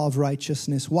the law of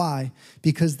righteousness. Why?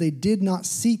 Because they did not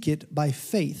seek it by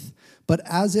faith, but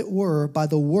as it were by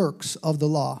the works of the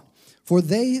law. For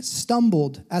they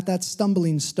stumbled at that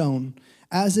stumbling stone,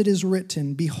 as it is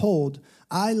written, behold,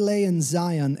 I lay in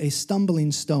Zion a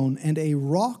stumbling stone and a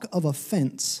rock of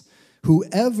offense.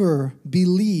 Whoever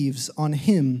believes on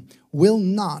him will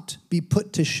not be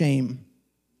put to shame.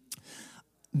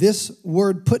 This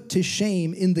word put to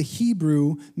shame in the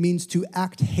Hebrew means to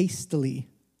act hastily.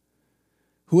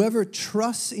 Whoever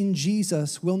trusts in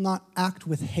Jesus will not act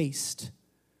with haste.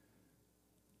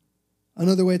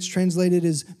 Another way it's translated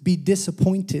is be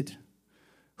disappointed.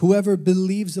 Whoever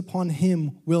believes upon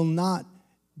him will not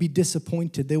be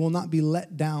disappointed. They will not be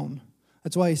let down.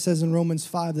 That's why he says in Romans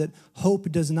 5 that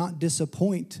hope does not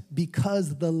disappoint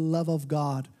because the love of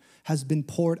God has been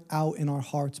poured out in our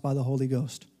hearts by the Holy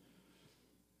Ghost.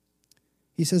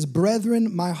 He says,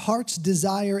 brethren, my heart's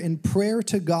desire and prayer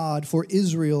to God for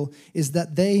Israel is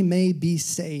that they may be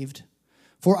saved.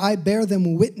 For I bear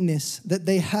them witness that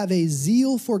they have a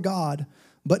zeal for God,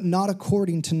 but not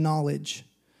according to knowledge.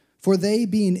 For they,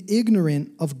 being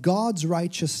ignorant of God's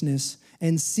righteousness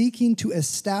and seeking to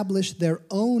establish their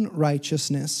own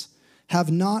righteousness,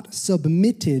 have not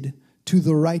submitted to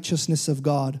the righteousness of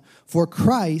God. For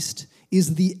Christ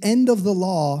is the end of the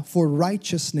law for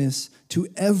righteousness to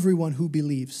everyone who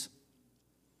believes.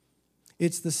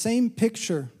 It's the same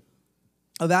picture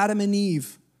of Adam and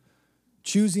Eve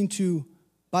choosing to,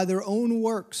 by their own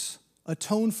works,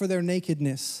 atone for their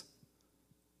nakedness.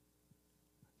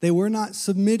 They were not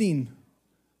submitting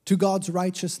to God's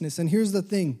righteousness. And here's the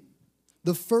thing.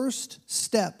 The first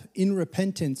step in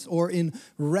repentance or in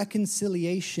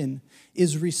reconciliation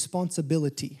is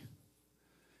responsibility.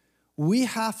 We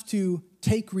have to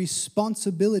take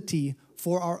responsibility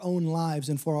for our own lives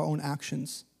and for our own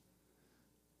actions.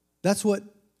 That's what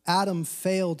Adam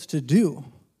failed to do.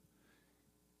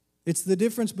 It's the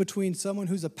difference between someone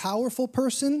who's a powerful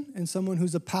person and someone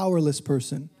who's a powerless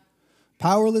person.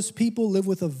 Powerless people live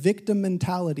with a victim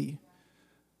mentality.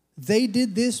 They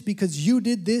did this because you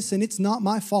did this, and it's not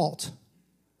my fault.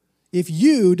 If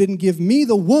you didn't give me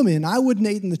the woman, I wouldn't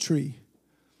have eaten the tree.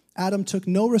 Adam took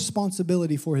no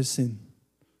responsibility for his sin.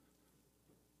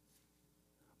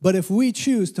 But if we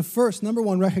choose to first, number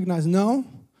one, recognize, no,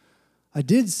 I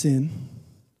did sin.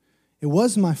 It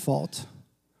was my fault.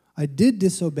 I did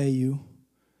disobey you.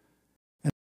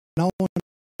 And I want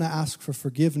to ask for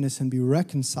forgiveness and be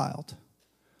reconciled.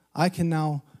 I can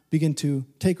now begin to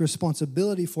take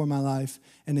responsibility for my life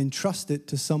and entrust it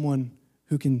to someone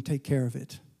who can take care of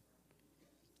it.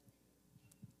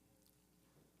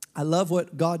 I love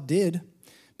what God did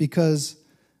because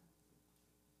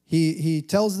He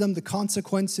tells them the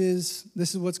consequences.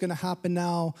 This is what's going to happen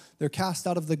now. They're cast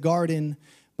out of the garden.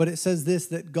 But it says this,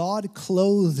 that God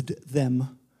clothed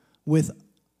them with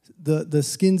the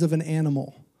skins of an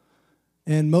animal.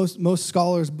 And most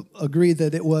scholars agree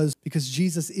that it was because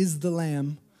Jesus is the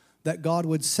Lamb that God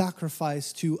would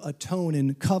sacrifice to atone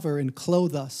and cover and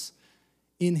clothe us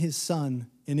in His Son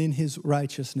and in His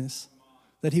righteousness.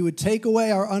 That He would take away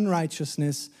our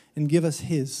unrighteousness and give us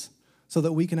His, so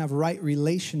that we can have right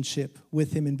relationship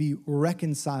with Him and be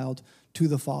reconciled to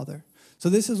the Father. So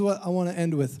this is what I want to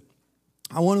end with.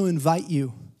 I want to invite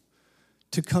you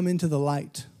to come into the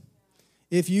light.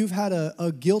 If you've had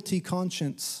a guilty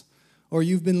conscience or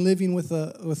you've been living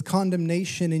with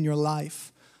condemnation in your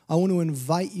life, I want to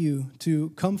invite you to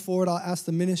come forward. I'll ask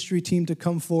the ministry team to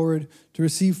come forward to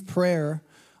receive prayer.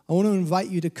 I want to invite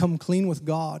you to come clean with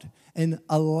God and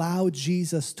allow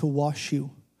Jesus to wash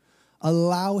you.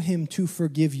 Allow Him to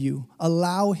forgive you.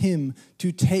 Allow Him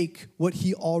to take what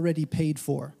He already paid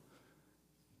for.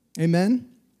 Amen?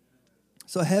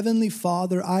 So Heavenly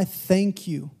Father, I thank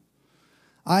you.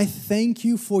 I thank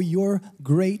you for your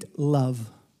great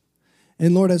love.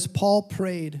 And Lord, as Paul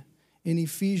prayed in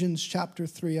Ephesians chapter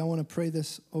 3, I want to pray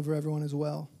this over everyone as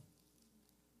well.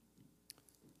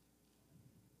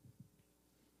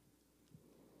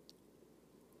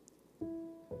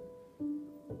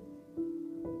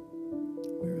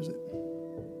 Where is it?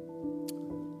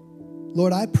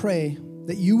 Lord, I pray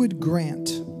that you would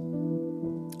grant,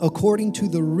 according to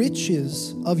the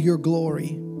riches of your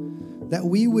glory, that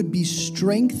we would be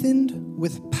strengthened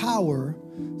with power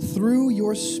through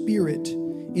your Spirit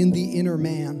in the inner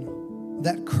man,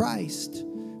 that Christ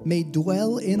may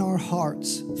dwell in our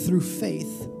hearts through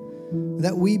faith,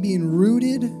 that we, being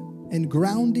rooted and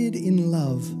grounded in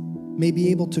love, may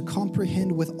be able to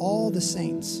comprehend with all the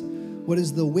saints what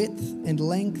is the width and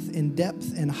length and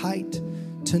depth and height,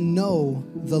 to know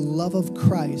the love of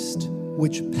Christ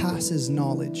which passes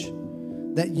knowledge,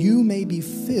 that you may be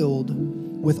filled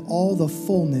with all the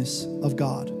fullness of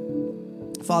God.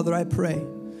 Father, I pray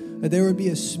that there would be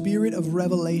a spirit of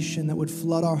revelation that would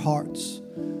flood our hearts,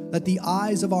 that the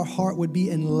eyes of our heart would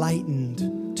be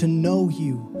enlightened to know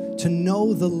you, to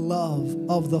know the love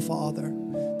of the Father,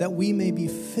 that we may be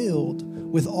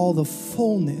filled with all the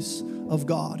fullness of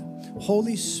God.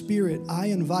 Holy Spirit, I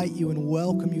invite you and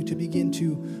welcome you to begin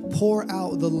to pour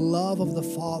out the love of the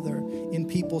Father in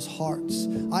people's hearts.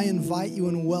 I invite you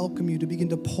and welcome you to begin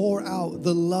to pour out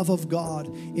the love of God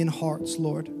in hearts,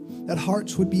 Lord. That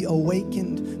hearts would be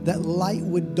awakened, that light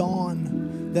would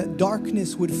dawn, that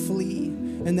darkness would flee,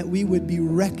 and that we would be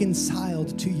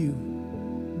reconciled to you.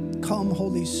 Come,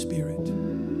 Holy Spirit.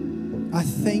 I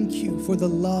thank you for the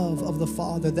love of the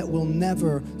Father that will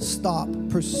never stop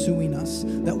pursuing us,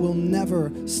 that will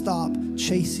never stop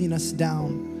chasing us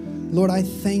down. Lord, I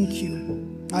thank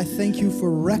you. I thank you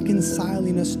for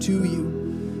reconciling us to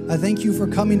you. I thank you for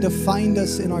coming to find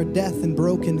us in our death and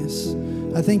brokenness.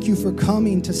 I thank you for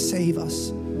coming to save us,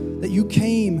 that you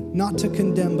came not to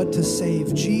condemn but to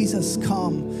save. Jesus,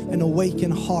 come and awaken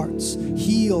hearts,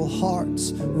 heal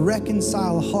hearts,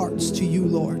 reconcile hearts to you,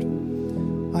 Lord.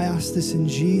 I ask this in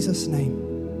Jesus'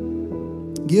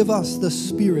 name. Give us the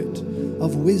spirit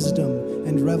of wisdom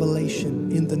and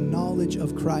revelation in the knowledge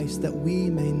of Christ, that we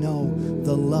may know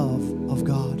the love of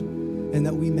God and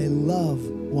that we may love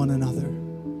one another.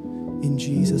 In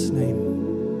Jesus'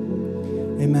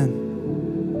 name, amen.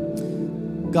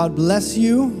 God bless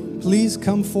you. Please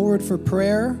come forward for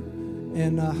prayer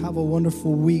and have a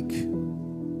wonderful week.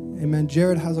 Amen.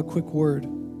 Jared has a quick word.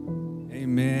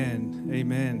 Amen.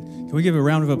 Amen. Can we give a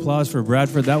round of applause for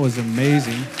Bradford? That was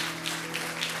amazing.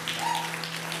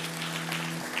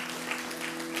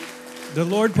 The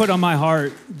Lord put on my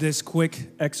heart this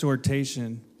quick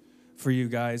exhortation for you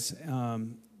guys.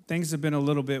 Things have been a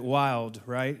little bit wild,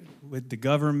 right? With the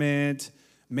government,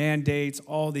 mandates,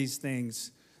 all these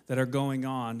things that are going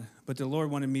on. But the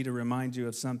Lord wanted me to remind you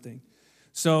of something.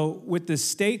 So with the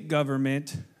state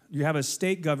government, you have a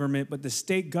state government, but the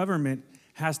state government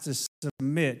has to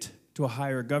submit to a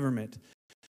higher government.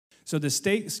 So the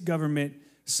state government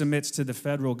submits to the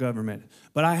federal government.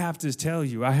 But I have to tell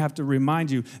you, I have to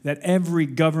remind you that every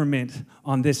government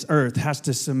on this earth has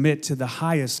to submit to the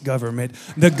highest government,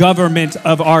 the government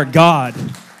of our God.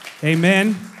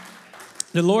 Amen.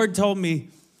 The Lord told me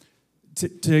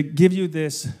to give you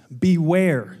this: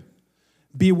 beware.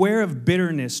 Beware of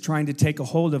bitterness trying to take a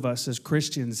hold of us as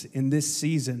Christians in this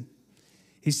season.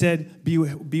 He said,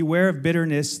 beware of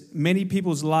bitterness. Many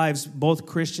people's lives, both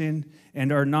Christian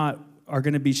and are not, are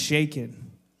going to be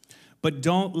shaken. But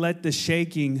don't let the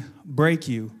shaking break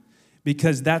you,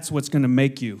 because that's what's going to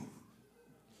make you.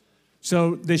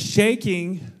 So the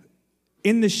shaking,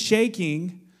 in the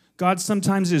shaking, God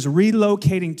sometimes is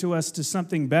relocating to us to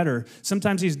something better.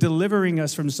 Sometimes he's delivering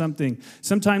us from something.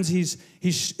 Sometimes he's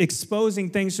exposing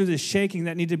things through the shaking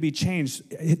that need to be changed.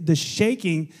 The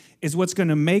shaking is what's going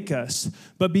to make us.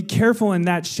 But be careful in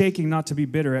that shaking not to be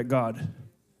bitter at God.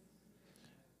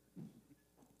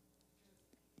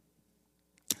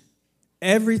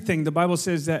 Everything, the Bible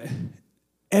says that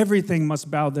everything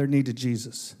must bow their knee to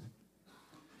Jesus.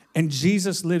 And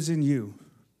Jesus lives in you.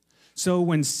 So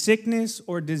when sickness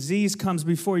or disease comes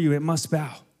before you, it must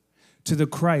bow to the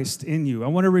Christ in you. I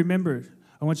want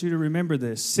you to remember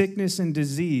this. Sickness and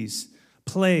disease,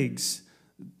 plagues,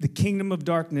 the kingdom of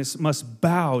darkness must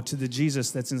bow to the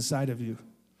Jesus that's inside of you.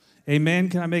 Amen.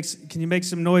 Can you make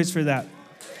some noise for that?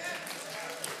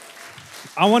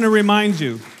 I want to remind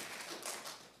you,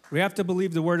 we have to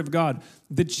believe the word of God.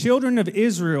 The children of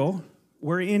Israel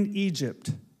were in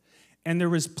Egypt, and there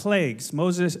was plagues.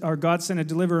 God sent a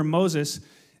deliverer, Moses,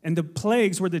 and the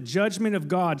plagues were the judgment of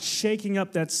God shaking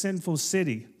up that sinful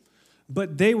city.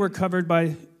 But they were covered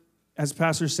by, as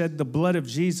Pastor said, the blood of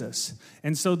Jesus.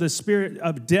 And so the spirit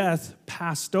of death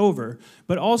passed over.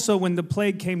 But also when the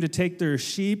plague came to take their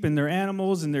sheep and their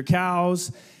animals and their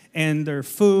cows and their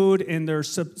food and their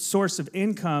source of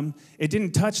income, it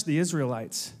didn't touch the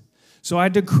Israelites. So I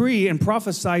decree and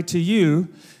prophesy to you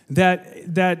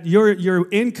that your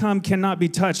income cannot be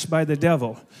touched by the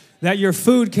devil, that your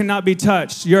food cannot be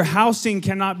touched, your housing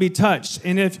cannot be touched.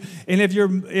 And if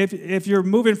you're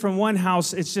moving from one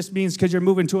house, it just means because you're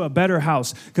moving to a better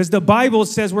house. Because the Bible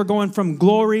says we're going from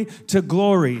glory to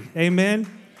glory. Amen.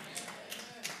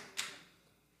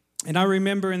 And I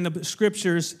remember in the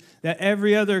scriptures that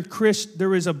every other Christian, there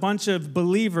was a bunch of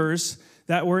believers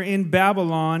that were in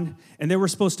Babylon, and they were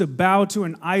supposed to bow to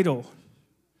an idol.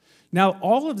 Now,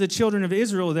 all of the children of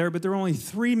Israel were there, but there were only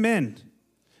 3 men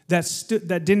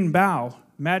that didn't bow: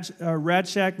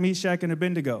 Shadrach, Meshach, and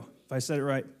Abednego, if I said it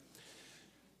right.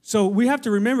 So we have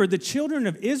to remember the children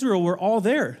of Israel were all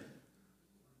there,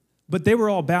 but they were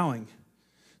all bowing.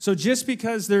 So just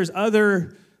because there's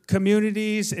other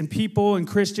communities and people and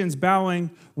Christians bowing,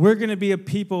 we're going to be a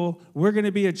people, we're going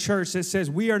to be a church that says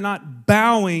we are not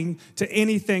bowing to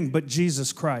anything but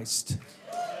Jesus Christ.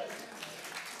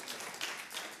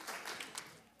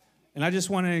 And I just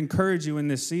want to encourage you in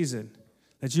this season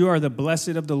that you are the blessed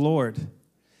of the Lord.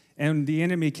 And the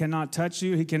enemy cannot touch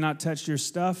you. He cannot touch your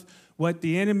stuff. What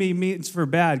the enemy means for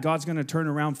bad, God's going to turn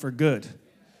around for good.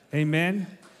 Amen.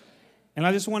 And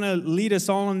I just want to lead us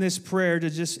all in this prayer to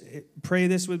just pray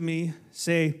this with me.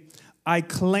 Say, I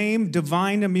claim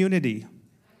divine immunity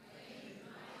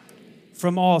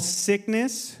from all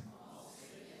sickness,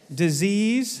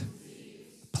 disease,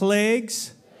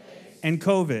 plagues, and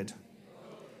COVID.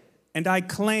 And I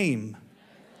claim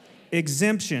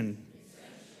exemption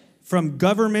from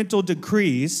governmental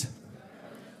decrees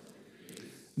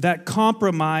that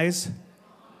compromise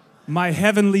my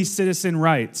heavenly citizen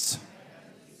rights.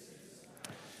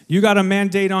 You got a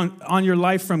mandate on your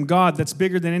life from God that's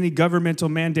bigger than any governmental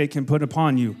mandate can put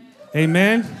upon you.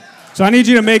 Amen? So I need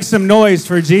you to make some noise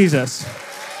for Jesus.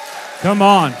 Come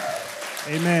on.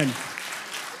 Amen.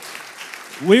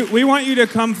 We want you to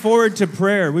come forward to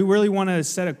prayer. We really want to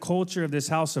set a culture of this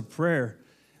house of prayer.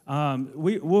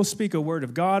 We'll speak a word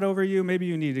of God over you. Maybe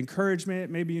you need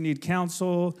encouragement. Maybe you need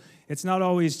counsel. It's not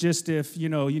always just if, you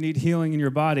need healing in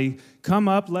your body. Come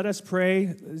up, let us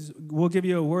pray. We'll give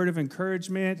you a word of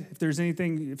encouragement. If there's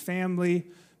anything, family.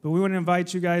 But we want to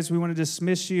invite you guys. We want to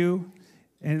dismiss you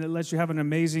and let you have an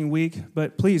amazing week.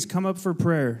 But please come up for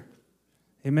prayer.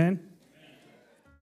 Amen.